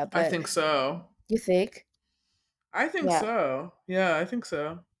America, I but think so. you think? I think Yeah. so. Yeah, I think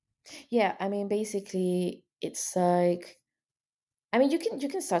so. Yeah, I mean, basically, it's like, I mean, you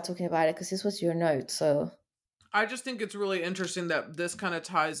can start talking about it because this was your note. So I just think it's really interesting that this kind of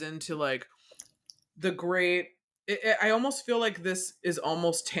ties into like the great. I almost feel like this is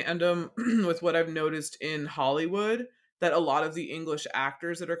almost tandem with what I've noticed in Hollywood, that a lot of the English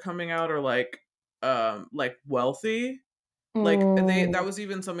actors that are coming out are like wealthy. Like they that mm, was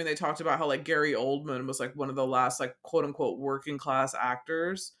even something they talked about, how like Gary Oldman was like one of the last like quote unquote working class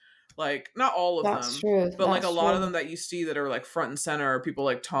actors. Like not all of that's them, true. but like a That's lot of true. them that you see that are like front and center are people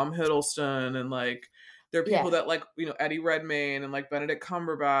like Tom Hiddleston, and like there are people Yeah. that like, Eddie Redmayne and like Benedict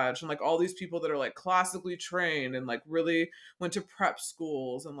Cumberbatch and like all these people that are like classically trained and like really went to prep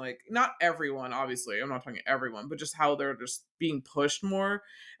schools, and like not everyone, obviously I'm not talking everyone, but just how they're just being pushed more.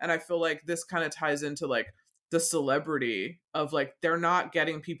 And I feel like this kind of ties into like the celebrity of like they're not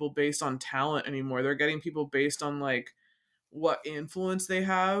getting people based on talent anymore. They're getting people based on like what influence they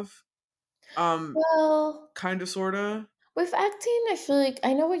have. Um Well, kind of sorta. with acting, I feel like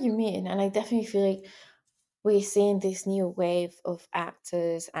I know what you mean, and I definitely feel like we're seeing this new wave of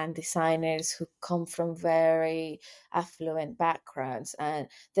actors and designers who come from very affluent backgrounds, and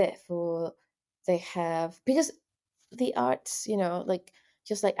therefore they have, because the arts, like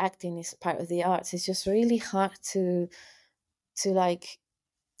just like acting is part of the arts, it's just really hard to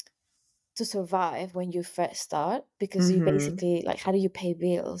to survive when you first start, because you Mhm. basically like, how do you pay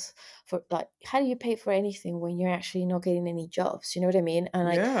bills for, like, how do you pay for anything when you're actually not getting any jobs, you know what I mean? And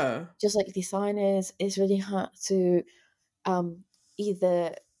like, Yeah. just like designers, it's really hard to um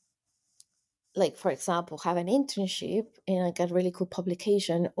either, like, for example, have an internship in like a really cool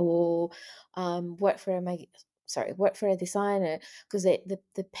publication, or work for a designer, because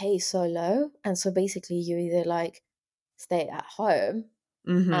the pay is so low, and so basically you either like stay at home,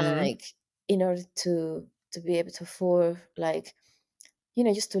 and Mhm. like, in order to be able to afford, like,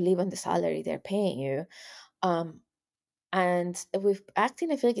 just to live on the salary they're paying you. um and with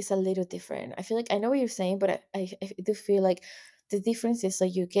acting, I feel like it's a little different. I feel like I know what you're saying, but I do feel like the difference is that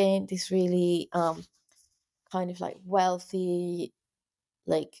you gain this really kind of like wealthy,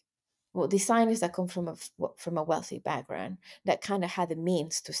 like, well, designers that come from a wealthy background, that kind of had the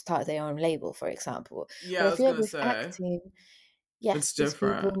means to start their own label, for example. But Yeah, I I was feel like gonna with say acting, yes, it's these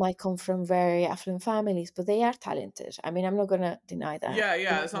people different. might come from very affluent families, but they are talented. I mean, I'm not gonna deny that. Yeah,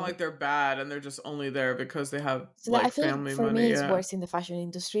 yeah. It's not like they're bad and they're just only there because they have So that, I like feel like family for money. me, it's Yeah. worse in the fashion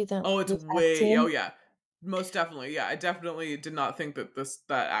industry than Oh, it's with way. Oh, acting. yeah. Most definitely. Yeah, I definitely did not think that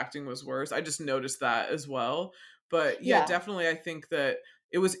that acting was worse. I just noticed that as well. But yeah, Yeah. definitely I think that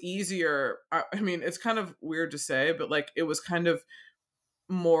it was easier. I mean, it's kind of weird to say, but like it was kind of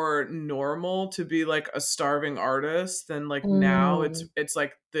more normal to be like a starving artist than like now. it's Mm, it's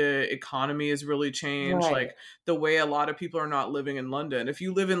like the economy has really changed, right. like the way a lot of people are not living in London. If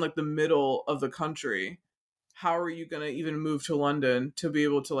you live in like the middle of the country, how are you going to even move to London to be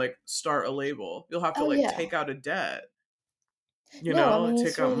able to like start a label? You'll have to Oh like yeah. take out a debt, No, I mean,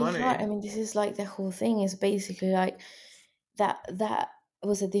 take it's out really hard. I money. mean, this is like the whole thing is basically like that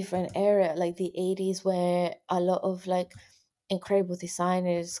was a different era, like the 80s, where a lot of like incredible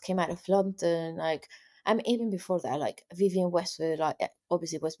designers came out of London. Like, I mean, even before that, like Vivienne Westwood, like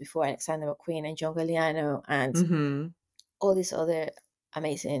obviously was before Alexander McQueen and John Galliano and Mhm. all these other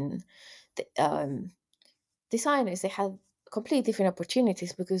amazing designers. They had completely different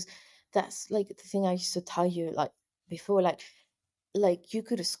opportunities, because that's like the thing I used to tell you, like, before, like you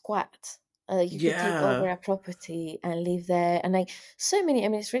could squat, you could take over Yeah. a property and live there, and like so many. I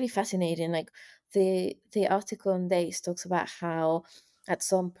mean, it's really fascinating. Like the article on Days talks about how at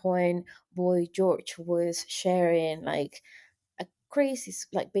some point Boy George was sharing like a crazy,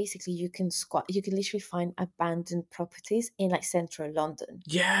 like, basically you can squat, you can literally find abandoned properties in like central London.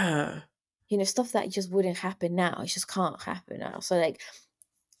 Yeah. Stuff that just wouldn't happen now. It just can't happen now. So like,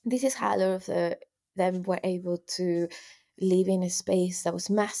 this is how a lot of them were able to live in a space that was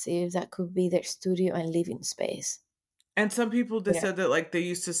massive that could be their studio and living space. And some people, they You know? said that, like, they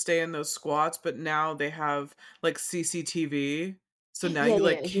used to stay in those squats, but now they have, like, CCTV, so now Yeah, you,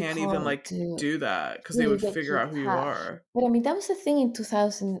 yeah, like, you can't even, can't like, do. do that because Yeah, they you would get figure out who kicked you out. are. But I mean, that was the thing in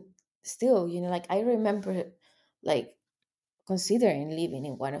 2000 still, like I remember like considering living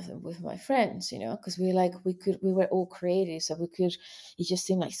in one of them with my friends, because we were all creative, so we could, it just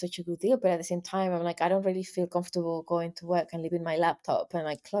seemed like such a good deal. But at the same time, I'm like, I don't really feel comfortable going to work and leaving my laptop and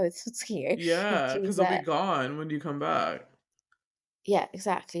like clothes here in Yeah, case because 'cause they'll be that. gone when you come back. Yeah,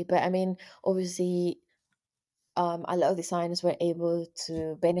 exactly. But I mean, obviously, a lot of designers were able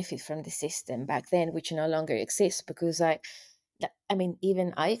to benefit from the system back then, which no longer exists because I mean,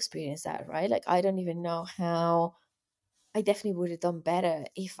 even I experienced that, right? Like, I don't even know how. I definitely would have done better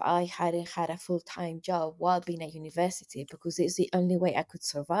if I hadn't had a full time job while being at university because it's the only way I could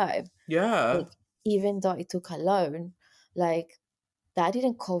survive. Yeah. Like, even though I took a loan, like, that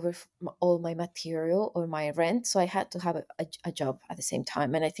didn't cover all my material or my rent. So I had to have a job at the same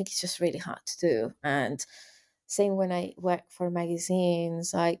time. And I think it's just really hard to do. And same when I work for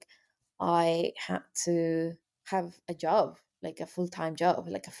magazines, like, I had to have a job, like a full time job,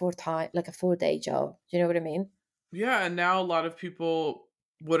 like a 4 time, like a 4 day job. Do you know what I mean? Yeah, and now a lot of people,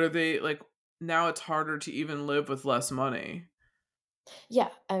 what are they like, now it's harder to even live with less money. Yeah,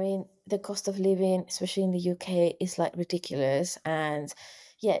 I mean, the cost of living, especially in the UK, is like ridiculous. And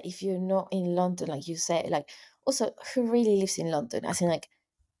yeah, if you're not in London, like you say, like, also, who really lives in London? As in, like,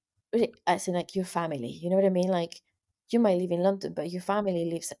 as in, like, your family, you know what I mean? Like, you might live in London, but your family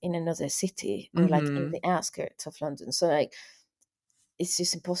lives in another city or like in Mhm. the outskirts of London. So, like, it's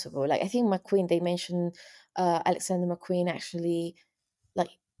just impossible. Like, I think McQueen, they mentioned Alexander McQueen actually,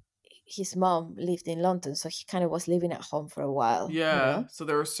 like, his mom lived in London, so he kind of was living at home for a while, Yeah, so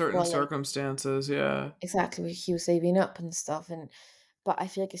there were certain Well, like, circumstances, yeah. exactly, he was saving up and stuff. And but I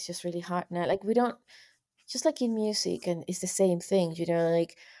feel like it's just really hard now. Like, we don't, just like in music, and it's the same thing,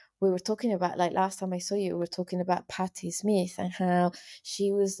 like, we were talking about, like, last time I saw you, we were talking about Patti Smith and how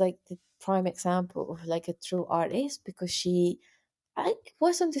she was like the prime example of like a true artist because she, I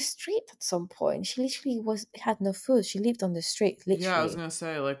was on the street at some point. She literally had no food. She lived on the street, Yeah, I was literally. gonna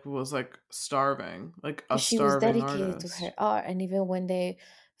say, like, was, like, starving, like, a But she was starving dedicated to her artist. art, and even when they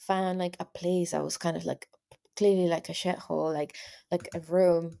found like a place that was kind of like clearly like a shithole, like a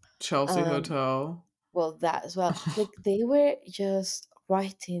room, Chelsea um, Hotel. well, that as well. Like, they were just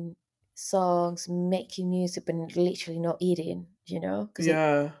writing songs, making music, but literally not eating, because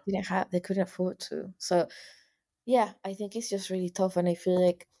Yeah. they couldn't afford to. So yeah, I think it's just really tough, and I feel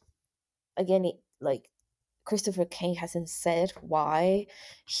like, again, like, Christopher Kane hasn't said why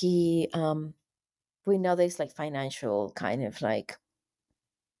he we know there's like financial kind of like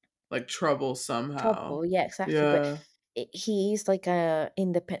Like, trouble somehow. trouble, yeah, exactly. But Yeah. he's like a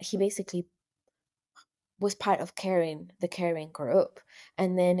independent. He basically was part of the Caring group,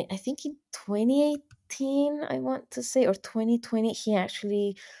 and then I think in 2018, I want to say, or 2020, he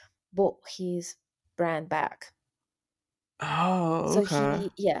actually bought his brand back. Oh, So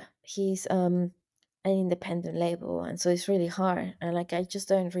okay. he's an independent label, and so it's really hard. And like, I just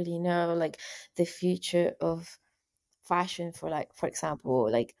don't really know like the future of fashion for, like, for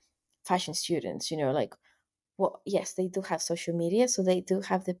example, like fashion students, like, well, yes, they do have social media, so they do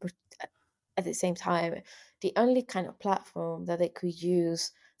have at the same time, the only kind of platform that they could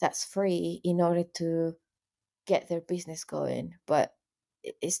use that's free in order to get their business going. But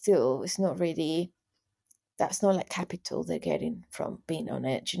it's not really, that's not like capital they're getting from being on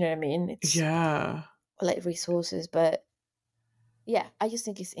it. Do you know what I mean? It's Yeah. like resources. But yeah, I just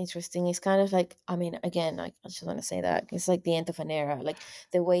think it's interesting. It's kind of like, I mean, again, like, I just want to say that it's like the end of an era. Like,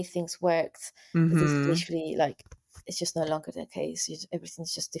 the way things worked, this Mhm. literally, like, it's just no longer the case.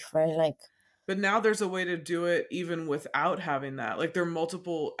 Everything's just different. Like, But now there's a way to do it even without having that. Like, there are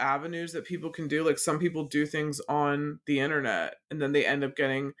multiple avenues that people can do. Like, some people do things on the internet and then they end up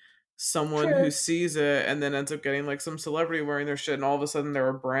getting someone who true. sees it and then ends up getting, like, some celebrity wearing their shit and all of a sudden they're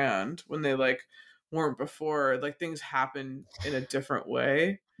a brand when they, like, weren't before. Like, things happen in a different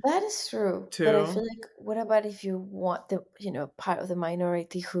way That is true. But I feel too. like, what about if you want the, part of the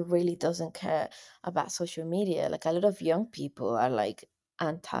minority who really doesn't care about social media? Like, a lot of young people are like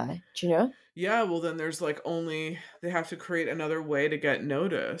anti, do you know? Yeah, well then there's, like, only they have to create another way to get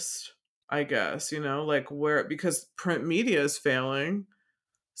noticed, I guess, like, where because print media is failing.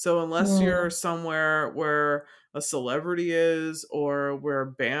 So unless you're Mm, somewhere where a celebrity is or where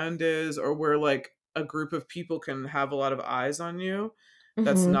a band is or where, like, a group of people can have a lot of eyes on you,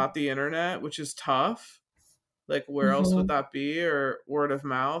 that's mm-hmm, not the internet, which is tough. Like, where else would mm-hmm. that be? Or word of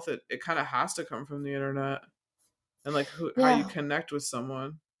mouth? It kinda has to come from the internet. and like how you Yeah, connect with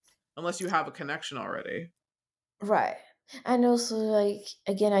someone unless you have a connection already. right. And also, like,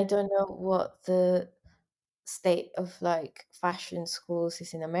 again, I don't know what the state of like fashion schools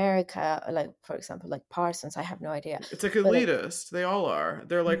is in America. Like, for example, like Parsons, I have no idea. It's like But like, elitist. They all are.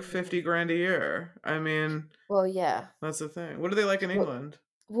 They're like mm, 50 grand a year. I mean, well, yeah. that's the thing. What are they like in Well, England?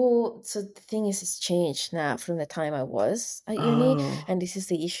 so the thing is, it's changed now from the time I was at uni, Oh. and this is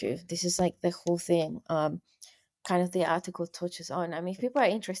the issue. This is like the whole thing. Kind of the article touches on. I mean, if people are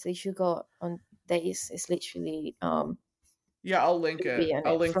interested, you should go on days. It's literally Yeah, I'll link it'll be it. on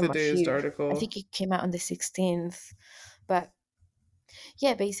I'll it link the from a dazed few. I article. think it came out on the 16th, but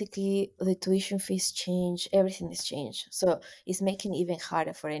yeah, basically the tuition fees change, everything is changed. So it's making it even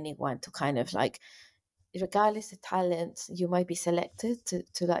harder for anyone to kind of like, regardless of talent, you might be selected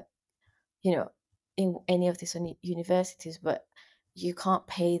to like, you know, in any of these universities, but you can't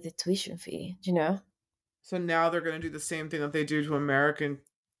pay the tuition fee, you know? So now they're going to do the same thing that they do to American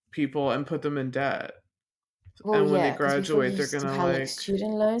people and put them in debt. Well, And when they yeah, because before you graduate, they're used going to to have like like,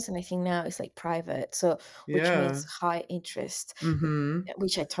 student loans, and I think now it's like private. So, which yeah. means high interest, Mhm.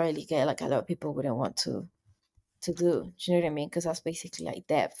 which I totally get. Like a lot of people wouldn't want to do. Do you know what I mean? Because that's basically like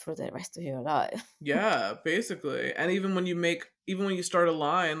debt for the rest of your life. Yeah, basically. And even when you start a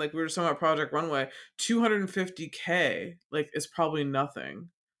line, like we were just talking about Project Runway, 250K like is probably nothing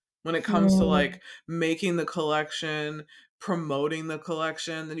when it comes to Hmm. like making the collection, promoting the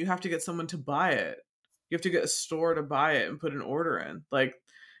collection, then you have to get someone to buy it. You have to get a store to buy it and put an order in. Like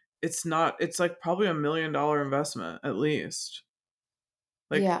it's like probably $1 million investment at least.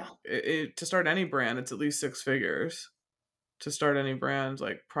 Like Yeah. to start any brand, it's at least six figures to start any brand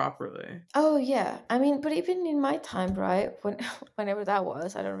like properly. Oh yeah. I mean, but even in my time, right? When whenever that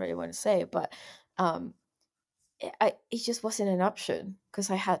was, I don't really want to say, but um, it just wasn't an option because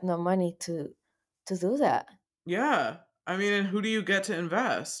I had no money to do that. Yeah. I mean, and who do you get to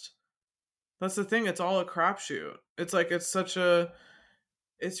invest? That's the thing. It's all a crapshoot. It's like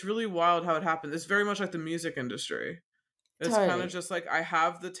it's really wild how it happened. It's very much like the music industry. It's kind of Totally. just like I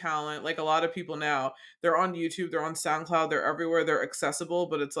have the talent. Like a lot of people now, they're on YouTube, they're on SoundCloud, they're everywhere, they're accessible,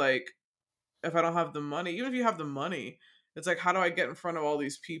 but it's like if I don't have the money, even if you have the money, it's like how do I get in front of all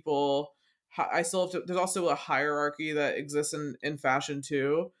these people? I still have to. There's also a hierarchy that exists in fashion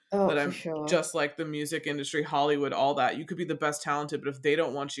too. Oh, That for I'm sure. just like the music industry, Hollywood, all that. You could be the best talented, but if they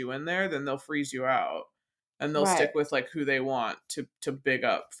don't want you in there, then they'll freeze you out, and they'll stick Right. with like who they want to big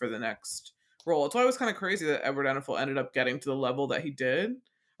up for the next role. It's why it was kind of crazy that Edward Enninful ended up getting to the level that he did,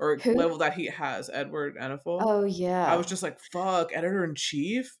 or Who? level that he has. Edward Enninful. Oh I was yeah. just like, fuck, editor in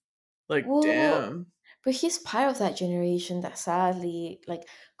chief? Like, Well, damn. but he's part of that generation that sadly like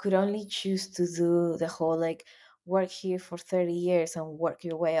could only choose to do the whole like work here for 30 years and work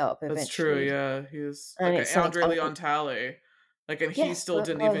your way up That's true, eventually. yeah. He was And like it's like Andre Leon Talley. Like, and he yes, still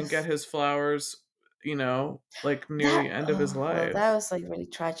didn't even get both. his flowers, like near That the end of his oh, well, that life. was like really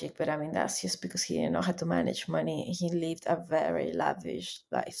tragic, but I mean that's just because he didn't know how to manage money. He lived a very lavish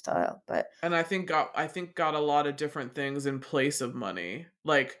lifestyle, but And I think got a lot of different things in place of money.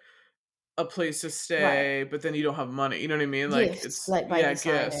 Like a place to right. stay, but then you don't have money. You know what I mean? Like Gifts it's like by yeah,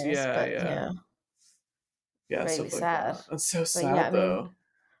 gifts. designers, Yeah, but yeah. yeah, Yeah, really stuff like sad. that. That's so But yeah, I sad mean, though.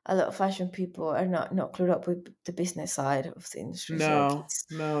 a lot of fashion people are not clued up with the business side of the industry. So like No, it's,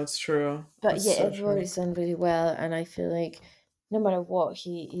 no, it's true. but It's yeah, so Edward true. is done really well, and I feel like no matter what,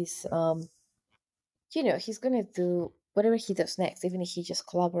 he is, he's gonna do whatever he does next, even if he just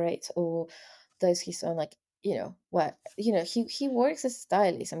collaborates or does his own like, what, he works as a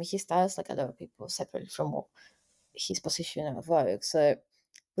stylist. I mean, he styles like a lot of people separately from what his position at Vogue. So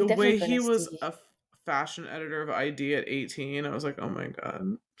we're The definitely way gonna he was see. a fashion editor of ID at 18, I was like, oh my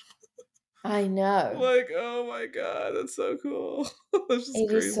god. I know. Like, oh my god, that's so cool. That's just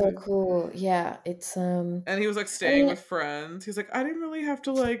It is so crazy. cool. Yeah, it's And he was like I staying mean, with friends. He's like, I didn't really have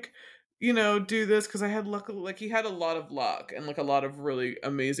to like, do this because I had luck. Like he had a lot of luck and like a lot of really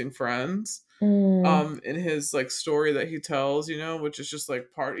amazing friends. mm, In his like story that he tells, which is just like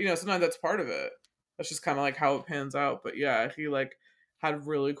sometimes that's part of it. That's just kind of like how it pans out. But yeah, he like had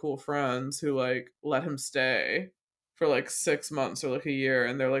really cool friends who like let him stay for like 6 months or like a year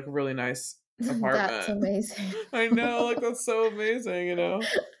in their like really nice that's apartment. amazing. I know, like that's so amazing.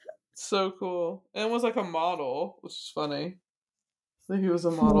 So cool. And was like a model, which is funny. That he was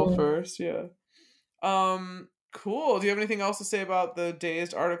a model Hmm. first, yeah. Cool. Do you have anything else to say about the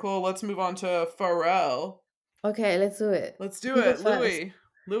Dazed article? Let's move on to Pharrell. Okay, let's do it. Let's do You go it. first. Louis.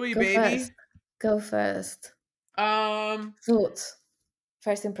 Louis, Go first. baby. Go first. Um, Thoughts.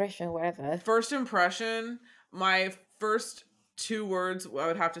 First impression, whatever. First impression, my first two words I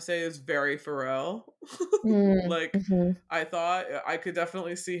would have to say is very Pharrell. Mm, Like, mm-hmm. I thought I could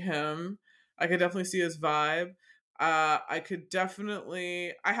definitely see him. I could definitely see his vibe. I could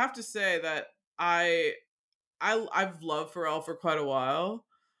definitely. I have to say that I I've loved Pharrell for quite a while.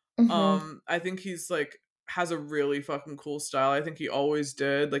 Mm-hmm. I think he's like has a really fucking cool style. I think he always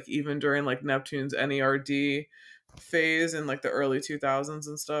did, like even during like Neptune's NERD phase in like the early 2000s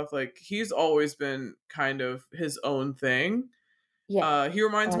and stuff. Like he's always been kind of his own thing. Yeah, He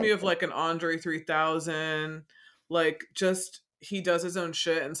reminds I me of agree. like an Andre 3000, like just he does his own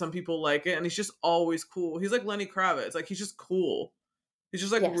shit and some people like it and he's just always cool. He's like Lenny Kravitz. Like he's just cool. He's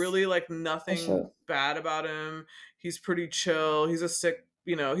just like Yes, really like for nothing sure. bad about him. He's pretty chill. He's a sick,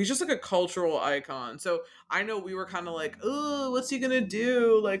 he's just like a cultural icon. So I know we were kind of like, oh, what's he gonna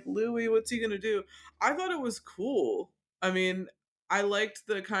do? Like Louis, what's he gonna do? I thought it was cool. I mean, I liked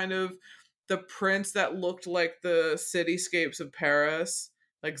the kind of the prints that looked like the cityscapes of Paris.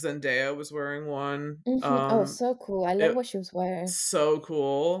 Like Zendaya was wearing one. Mm-hmm. Oh, so cool. I love It what she was wearing. so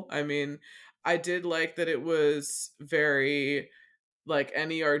cool. I mean, I did like that it was very like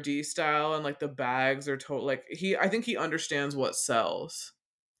NERD style and like the bags are total like I think he understands what sells.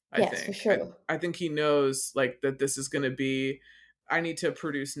 I Yes, for think. I sure. I think he knows like that this is going to be I need to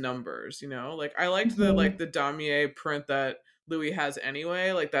produce numbers. Like I liked Mm-hmm. the damier print that Louis has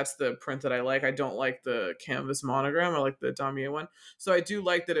anyway. Like that's the print that I like. I don't like the canvas monogram. I like the damier one. So I do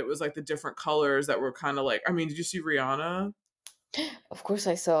like that it was like the different colors that were kind of like I mean, did you see Rihanna? Of course,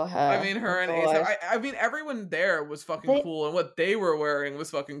 I saw I her. mean, Oh her and ASAP. God, I mean, everyone there was fucking they cool, and what they were wearing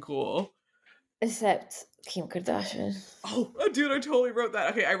was fucking cool. except Kim Kardashian. Oh, dude, I totally wrote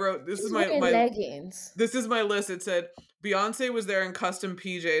that. Okay, I wrote this is She's my wearing my leggings. this is my list. It said Beyonce was there in custom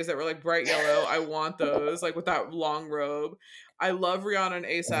PJs that were like bright yellow. I want those, like with that long robe. I love Rihanna and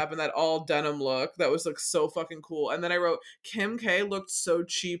ASAP and that all denim look. That was like so fucking cool. And then I wrote Kim K looked so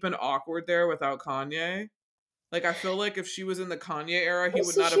cheap and awkward there without Kanye. Like I feel like if she was in the Kanye era, he would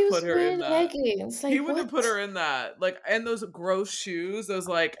Also, not she have put was her in wearing that. leggings. He Like wouldn't have put what? her in that. Like and those gross shoes, those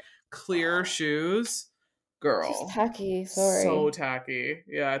like clear shoes. She's Girl. tacky. So Sorry, tacky.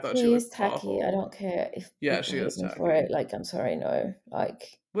 Yeah, I thought she she looked is tacky. I awful. don't care if Yeah, people she hate is me for it. tacky. Like, I'm sorry, no.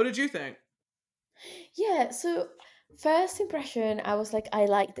 Like, What did you think? yeah. So, first impression, I was like, I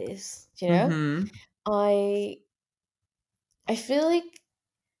like this. Mm-hmm. I I feel like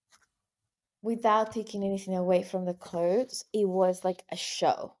without taking anything away from the clothes, it was like a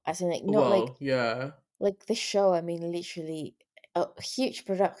show. As in, like, not Well, yeah. like the show. I mean, literally a huge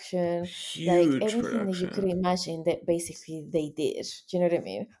production, like Huge anything that you could production. imagine that basically they did. Do you know what I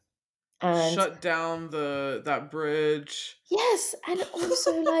mean? And Shut down that bridge. yes, and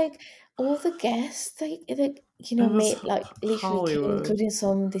also like all the guests, like It was made like literally came, Hollywood. including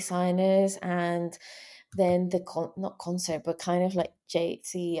some designers, and then not concert, but kind of like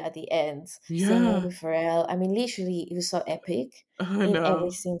JT at the end singing Yeah. with Pharrell. I mean, literally, it was so epic I in every know.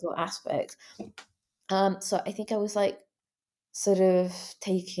 single aspect. So I think I was like sort of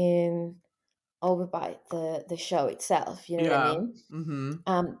taken over by the show itself. You know what I Yeah. mean?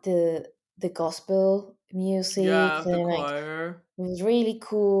 Mm-hmm. The gospel music Yeah, the and like choir. it was really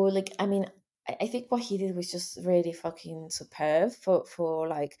cool. Like, I mean, I think what he did was just really fucking superb for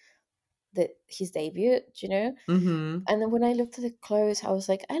like his debut. Mm-hmm. And then when I looked at the clothes, I was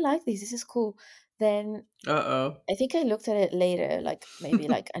like, I like this. This is cool. Then Uh-oh. I think I looked at it later, like maybe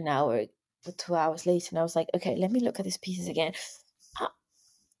like an hour or 2 hours later, and I was like, okay, let me look at these pieces again. I,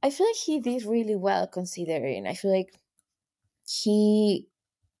 I feel like he did really well considering. I feel like he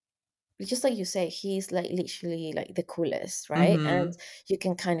just like you say, he's like literally like the coolest, right? And Mm-hmm. you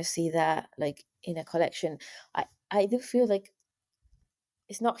can kind of see that like in a collection. I do feel like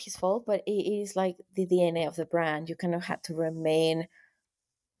it's not his fault, but it is like the DNA of the brand. You kind of had to remain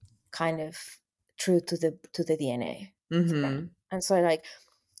kind of true to the DNA of the brand. Mm-hmm. And so like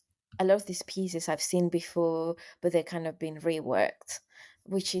a lot of these pieces I've seen before, but they're kind of been reworked,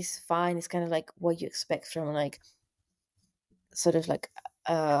 which is fine. It's kind of like what you expect from like sort of like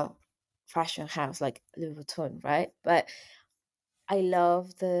a fashion house like Louis Vuitton, right? But I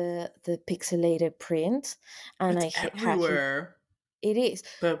love the pixelated print, and It's I how he everywhere. it is.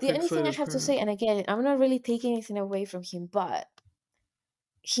 That The only thing I pixelated have to print. say, and again, I'm not really taking anything away from him, but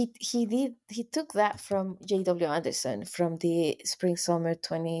he took that from J.W. Anderson from the Spring Summer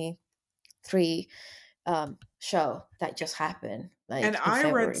 23 show that just happened And like in I read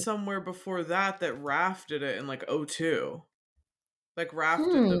February. somewhere before that Raf did it in like '02. Like Raf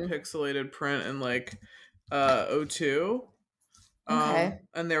did the Hmm. pixelated print in like '02. Okay.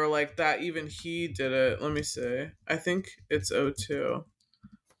 And they were like that even he did it. Let me see. I think it's '02.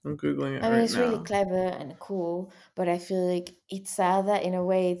 I'm googling it I mean, right it's really now. clever and cool, but I feel like it's sad that in a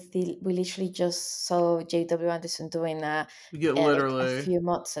way we literally just saw J.W. Anderson doing that Yeah, like a literally. few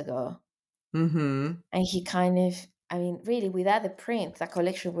months ago. Mm-hmm. And he kind of, I mean, really, without the print, that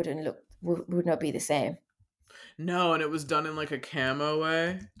collection would not be the same. No, and it was done in like a camo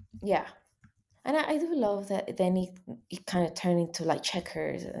way. Yeah. And I do love that then it kind of turned into like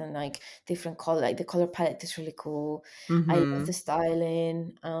checkers and like different color, like the color palette is really cool. I love the Mm-hmm.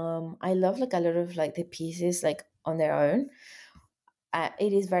 styling. I love like a lot of like the pieces like on their own.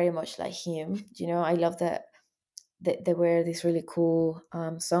 It is very much like him, you know. I love that they wear these really cool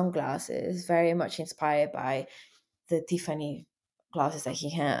sunglasses, very much inspired by the Tiffany glasses that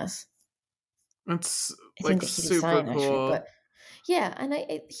he has. It's I think like that he super designed actually, but cool. yeah, and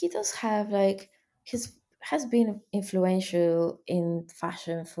he does have like his has been influential in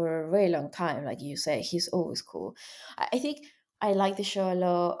fashion for a very long time. Like you say, he's always cool. I think I like the show a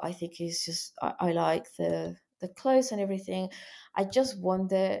lot. I think he's just I like the clothes and everything. I just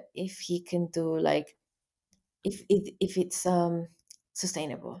wonder if he can do like if it's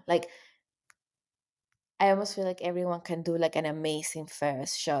sustainable. Like I almost feel like everyone can do like an amazing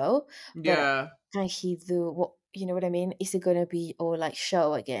first show, but Yeah. can he do what, you know what I mean? Is it gonna be all like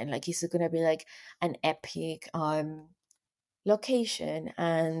show again? Like is it gonna be like an epic location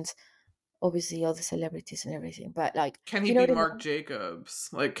and obviously all the celebrities and everything, but like Can he you know be what I Marc mean? Jacobs?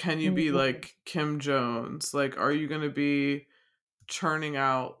 Like, can you be Mm, like Kim Jones? Like, are you gonna be churning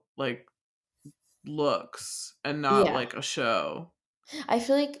out like looks and not yeah. like a show? I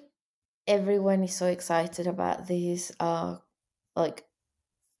feel like everyone is so excited about this like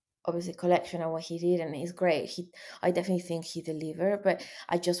obviously collection and what he did, and he's great. I definitely think he delivered, but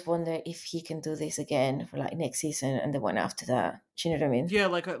I just wonder if he can do this again for like next season and the one after that. Do you know what I mean? Yeah,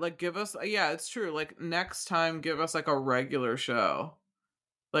 like give us yeah, it's true. Like next time give us like a regular show.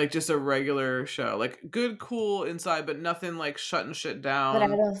 Like just a regular show. Like good cool inside but nothing like shutting shit But I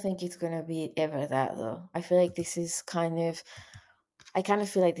down. don't think it's gonna be ever that though. I feel like this is kind of I kind of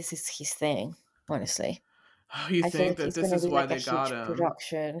feel like this is his thing, honestly. You I feel think like that it's this gonna is be why like a they got huge him?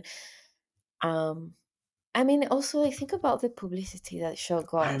 production. Um I mean, also, like, think about the publicity that show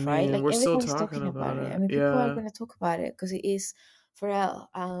I got, right? mean, Like, we're still everyone's talking talking about about it. I it. mean, people are Yeah. going to talk about it because it is Pharrell.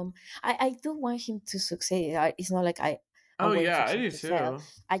 I do want him to succeed. It's not like I'm Oh waiting for yeah, I him do to fail. too.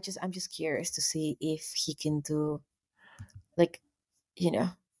 I'm just curious to see if he can do, like, you know,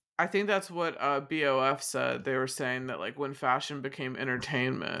 I think that's what BOF said. They were saying that like when fashion became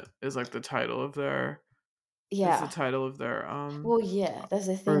entertainment is like yeah. the title of their Well, yeah, that's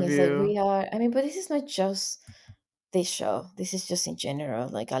the thing. Is like review. we are. I mean, but this is not just this show. This is just in general.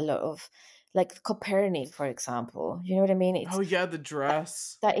 Like a lot of, like Copernic, for example. You know what I mean? Oh It's yeah, the that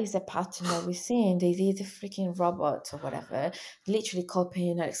dress. that is a pattern that we're seeing. They did the freaking robots or whatever, literally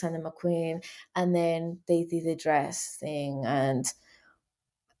copying Alexander McQueen, and then they did the dress thing, and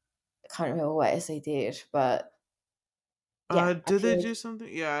I can't remember what else they did, but yeah, I Did feel they like. do something?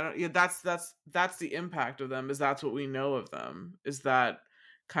 Yeah, I don't, yeah. That's the impact of them. Is that's what we know of them? Is that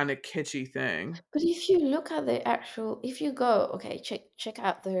kind of kitschy thing? But if you look at the actual, if you go, okay, check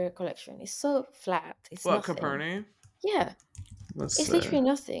out their collection. It's so flat. It's What nothing. Caperni? Yeah, Let's it's see. literally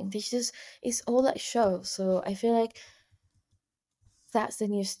nothing. They just it's all that show. So I feel like that's the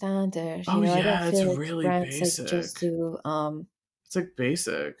new standard. Oh I don't yeah, it's feel like really brands like just basic. do It's like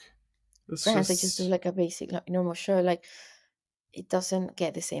basic. It's brands that just do just. like a basic like normal show, like it doesn't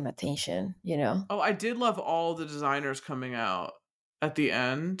get the same attention. Oh, I did love all the designers coming out at the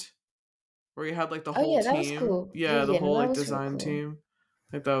end, where you had like the Oh whole yeah, that was team. cool. Yeah, Yeah, the yeah, no, whole that like was really design cool. team.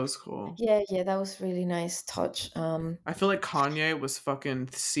 Like that was cool. Yeah, yeah, that was really nice touch. I feel like Kanye was fucking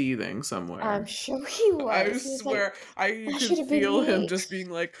seething I'm somewhere. sure he I was. He was like, swear, I you that could should have been feel him me. just being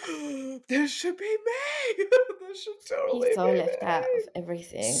like, "This should be me. This should He's totally so be left out me." of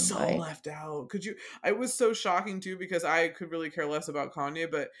everything. So Like, left out. Could you? It was so shocking too because I could really care less about Kanye,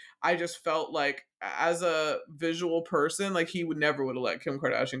 but I just felt like as a visual person, like he would never would have let Kim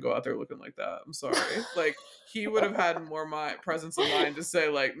Kardashian go out there looking like that. I'm sorry. Like he would have had more mind presence of mind to say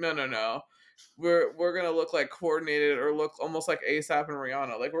like, no, no, no. We're gonna look like coordinated or look almost like ASAP and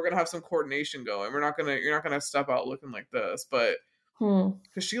Rihanna. Like we're gonna have some coordination going. You're not gonna step out looking like this. But hmm.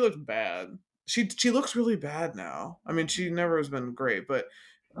 because she looked bad. She looks really bad now. I mean, she never has been great, but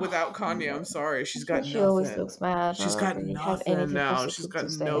without Kanye, I'm sorry, I she's got think she always nothing. looks mad. I She's don't got really have nothing anything now. She's positive to got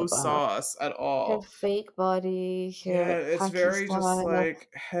say no about sauce at her all. fake body, Yeah, her it's patchy very just style. like,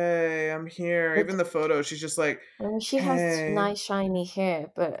 hey, I'm here. Like, Even the photo, she's just like, I mean, she has hey. nice shiny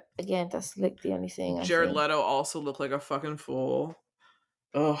hair, but again, that's like the only thing I Jared think. Leto also looked like a fucking fool.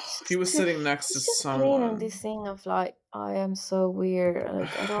 Oh, It's he just was too, sitting next to he's just playing on someone. this thing of like, I am so weird.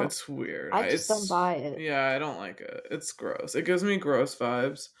 Like, It's weird. I just don't It's buy it. yeah, I don't like it. It's gross. It gives me gross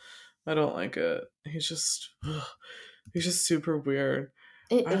vibes. I don't like it. He's just super weird.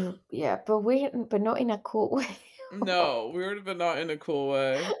 I, Yeah, but weird, but not in a cool way. no, weird, but not in a cool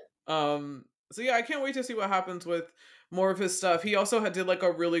way. So yeah, I can't wait to see what happens with more of his stuff. He also did like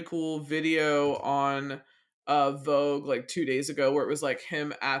a really cool video on Vogue like 2 days ago where it was like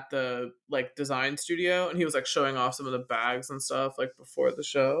him at the like design studio and he was like showing off some of the bags and stuff like before the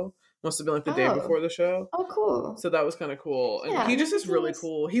show. Must have been like the day Oh, before the show. oh, cool. So that was kind of cool. And Yeah, he I just mean, the is thing really is,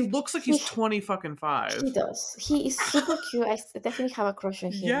 cool. He looks like he he's 20 fucking he 5. does. He is super cute. Definitely have a crush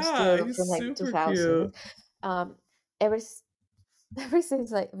on him Yeah, still from he's like super 2000. cute. Um, ever s- ever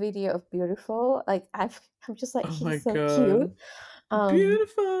since like video of Beautiful, like I'm just like Oh my he's so cute. god. Um,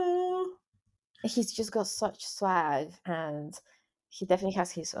 Beautiful. he's just got such swag, and he definitely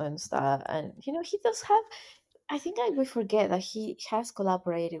has his own style. And he does have. I think we forget that he has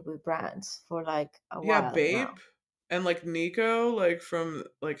collaborated with brands for like a Yeah, while Bape now. and like Nico, like from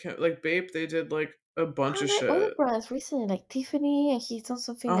like Bape, they did like a bunch And of like other shit. brands recently, like Tiffany, and he's done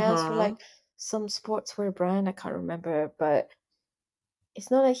something else for Uh-huh. like some sportswear brand. I can't remember, but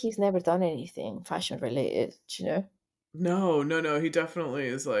it's not like he's never done anything fashion related. No, no, no. He definitely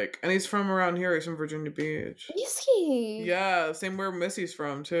is like and he's from around here, he's from Virginia Beach. Is he? Yeah, same where Missy's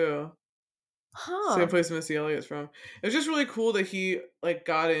from too. Same Huh. place Missy Elliott's from. It was just really cool that he like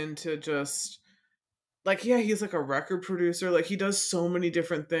got into just like yeah, he's like a record producer. Like he does so many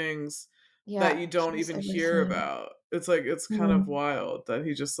different things that Yeah, you he don't does even hear everything. about. It's like it's kind of Mm. wild that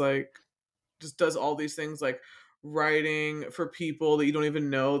he just does all these things like writing for people that you don't even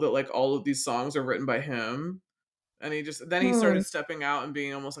know that like all of these songs are written by him. And he Hmm. started stepping out and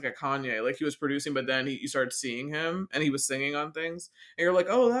being almost like a Kanye. Like he was producing, but then you started seeing him and he was singing on things. And you're like,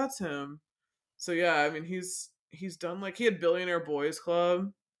 oh, that's him. So yeah, I mean he's done like he had Billionaire Boys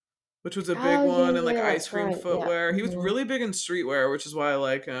Club, which was a big Oh yeah, one, and like yeah, ice that's cream right. Yeah. footwear. He was Hmm. really big in streetwear, which is why I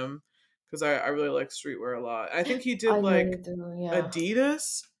like him. Because I really like streetwear a lot. I think he I did really like do. Yeah.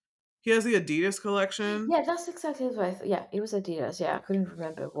 Adidas. He has the Adidas collection. Yeah, that's exactly what I thought. Yeah, it was Adidas. Yeah, I couldn't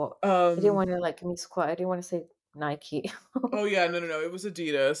remember what. I didn't Um want to like misquote. I didn't want to say Nike. oh yeah, no no no, it was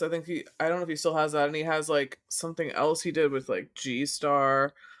Adidas. I don't know if he still has that and he has like something else he did with like G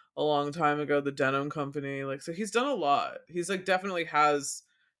Star a long time ago, the denim company. Like so he's done a lot. He's like definitely has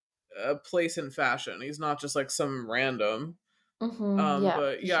a place in fashion. He's not just like some random. Yeah,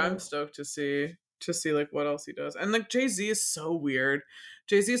 But for yeah, I'm sure. stoked to see like what else he does. And like Jay-Z is so weird.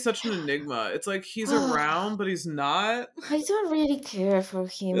 Jay-Z is such an enigma. It's like he's around, but he's not. I don't really care for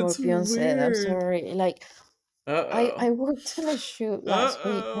him or It's Beyonce. I'm weird. sorry. Like, I Uh-oh. worked on a shoot last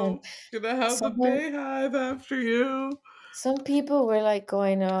week, and Uh-oh. Gonna have the someone, Bayhive after you. some people were like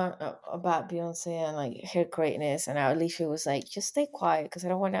going on about Beyonce and like her greatness, and I literally was like, just stay quiet because I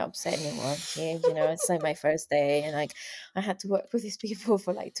don't want to upset anyone here. It's like my first day, and like I had to work with these people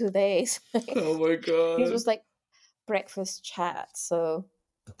for like 2 days. Oh my This god. was like breakfast chat, so.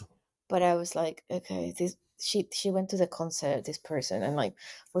 But I was like, okay, this she went to the concert, this person, and like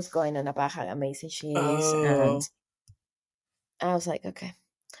was going on about how amazing she is, and Oh. I was like, okay.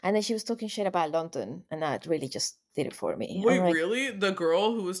 And then she was talking shit about London, and that really just did it for me. I'm Wait, like, really? The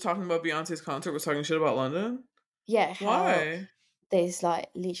girl who was talking about Beyonce's concert was talking shit about London? yeah, how Why? there's like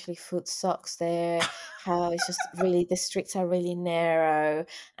literally food sucks there, how it's just really the streets are really narrow,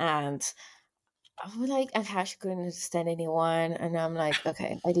 and I'm like, and how she couldn't understand anyone, and I'm like,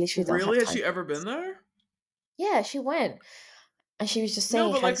 okay, I literally don't have Really? Has time she for ever been this. there? Yeah, she went, and she was just No,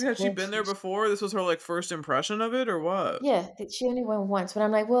 saying but how like this had she girl, been there before? This was her like first impression of it or what? yeah, she only went once, but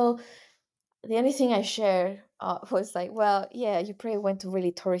I'm like, well, the only thing I shared was like, well, yeah, you probably went to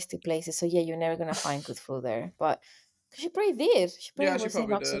really touristy places, so yeah, you're never gonna find good food there. But she probably did. She probably Yeah, she was in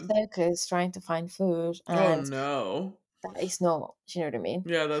probably Oxford did. Circus trying to find food, Oh and no. that is not. Do you know what I mean?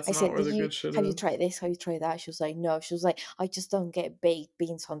 Yeah, that's I not said, where "Did the you good shit have you is. tried this? Have you tried that?" She was like, "No." She was like, "I just don't get baked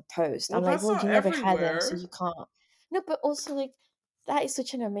beans on toast." Well, I'm like, that's "Well, not you never had them, so everywhere. you can't." No, but also like that is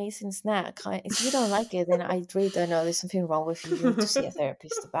such an amazing snack. If you don't like it, then I really don't know. There's something wrong with you. You need to see a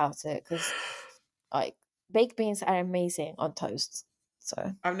therapist about it because like baked beans are amazing on toast.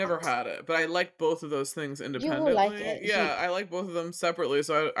 So I've never had it, but I like both of those things you will like independently. it. Yeah, I like both of them separately,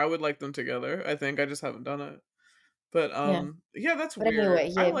 so I would like them together. I think I just haven't done it. But Yeah. yeah, that's But weird. anyway,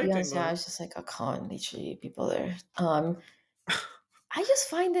 I yeah, liked Beyonce, I England. was just like, I can't literally people there. I just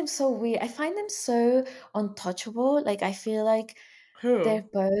find them so weird. I find them so untouchable. Like I feel like they're Who?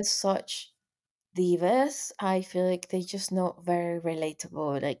 both such divas. I feel like they're just not very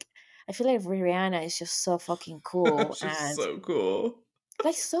relatable. Like I feel like Rihanna is just so fucking cool, She's and so cool.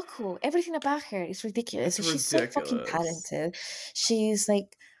 like so cool. Everything about her is ridiculous. It's So she's so fucking ridiculous. talented. She's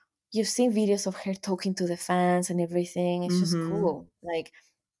like, you've seen videos of her talking to the fans and everything. It's just Mm-hmm. cool. Like,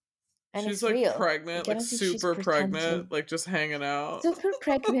 and She's it's like real. pregnant, Like, I like don't think she's super pregnant, pretending. like just hanging out. Super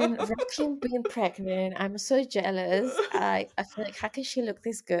pregnant, rocking being pregnant. I'm so jealous. I feel like how can she look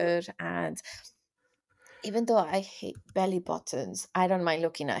this good? And even though I hate belly buttons, I don't mind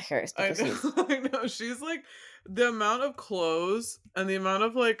looking at hers I because know, it's I know. She's like the amount of clothes and the amount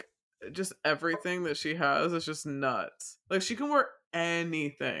of like just everything that she has is just nuts. Like she can wear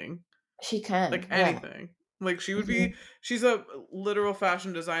anything, she can, like yeah. anything. Like she would Hmm. be, she's a literal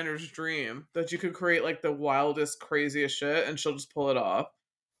fashion designer's dream that you could create like the wildest, craziest shit and she'll just pull it off.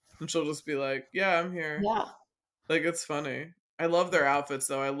 And she'll just be like, yeah, I'm here. Yeah. Like it's funny. I love their outfits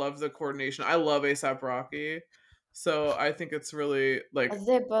though. I love the coordination. I love ASAP Rocky. So I think it's really like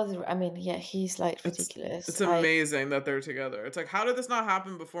They're both, I mean, yeah, he's like it's ridiculous. it's amazing that they're together. It's like how did this not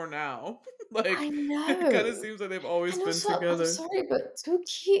happen before now? I Like it kind of know. seems like they've always And been also, I'm together. sorry, but two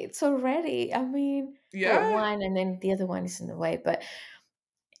kids already. I mean, well, Yeah. one and then the other one is in the way, but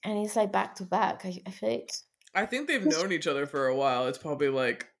and it's like back to back. I feel like I think they've it's, known each other for a while. It's probably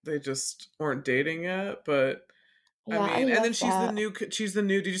like they just weren't dating yet, but I yeah, I mean, and then love that. she's the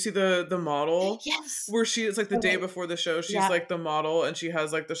new, did you see the model? Yes. Where she, it's like the day Okay. before the show, she's Yeah. like the model and she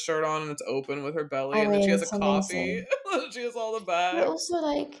has like the shirt on and it's open with her belly I and then she mean, has a it's coffee. amazing. She has all the But bags. also,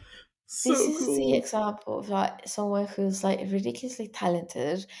 like, this So is the cool. example of like someone who's like ridiculously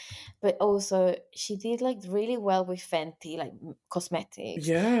talented, but also she did like really well with Fenty, like cosmetics.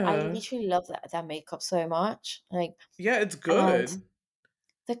 I Yeah. literally love that makeup so much. Like, Yeah, it's and good.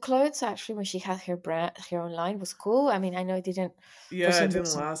 the clothes actually when she had her brand her online was cool. I mean, I know it didn't for Yeah, it some didn't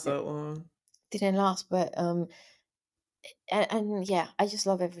reason last that long. didn't last, but and yeah, I just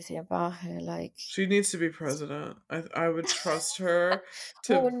love everything about her. Like, She needs to be president. I would trust her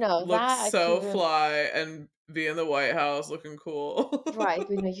oh to no, look that I so couldn't. fly and be in the White House looking cool. Right,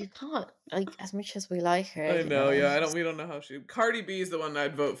 but no, you can't. Like, as much as we like her, I you know, know, yeah. it's I don't. just, We don't know how she. Cardi B is the one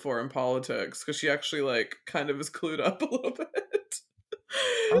I'd vote for in politics because she actually like kind of is clued up a little bit.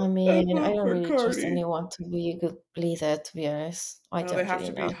 I I'd mean, I vote don't for really trust Cardi. anyone to be a good leader, to be honest. I No, they don't have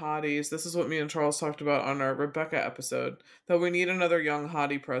really to be know. hotties. This is what me and Charles talked about on our Rebecca episode. That we need another young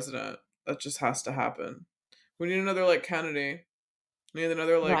hottie president. That just has to happen. We need another like Kennedy. We need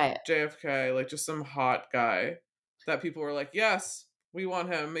another like Right. JFK. Like just some hot guy that people were like, yes, we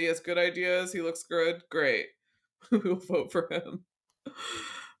want him. He has good ideas. He looks good. Great. We'll vote for him.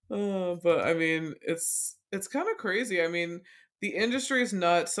 But I mean, it's kind of crazy. I mean, the industry is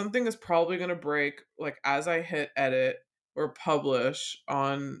nuts. Something is probably going to break like as I hit edit or publish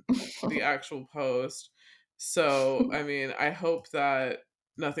on the actual post. So, I mean, I hope that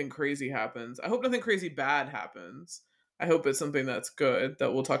nothing crazy happens. I hope nothing crazy bad happens. I hope it's something that's good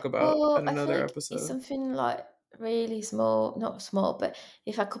that we'll talk about Well, in I feel another like it's episode. something like really small, not small, but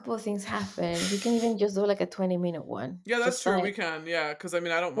if a couple of things happen, we can even just do like a 20-minute one. Yeah, that's Just true. like, We can. Yeah, cuz I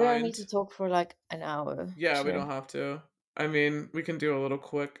mean, I don't we don't need mind. to talk for like an hour. Yeah, we So, don't have to. I mean, we can do a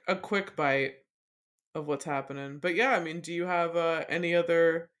quick bite of what's happening. But yeah, I mean, do you have any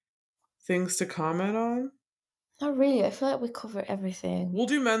other things to comment on? not really. I feel like we cover everything. We'll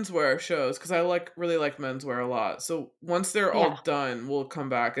do menswear shows because I like really like menswear a lot. So once they're all Yeah. done, we'll come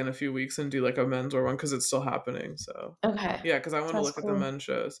back in a few weeks and do like a menswear one because it's still happening. So Okay. yeah, because I want to That's look at the cool. men's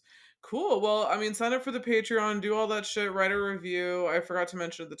shows. Cool. Well, I mean, sign up for the Patreon, do all that shit, write a review. I forgot to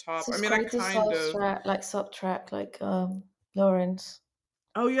mention at the top. I mean, I Subscribe to kind of. Subtract, like Lawrence.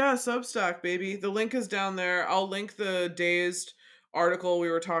 Oh yeah, Substack, baby. The link is down there. I'll link the Dazed article we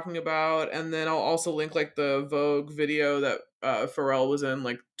were talking about, and then I'll also link like the Vogue video that Pharrell was in,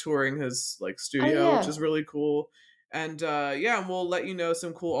 like touring his like Oh studio, which yeah. is really cool. And yeah, and we'll let you know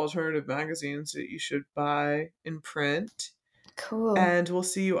some cool alternative magazines that you should buy in print. Cool. And we'll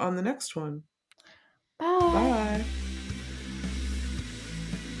see you on the next one. Bye. Bye.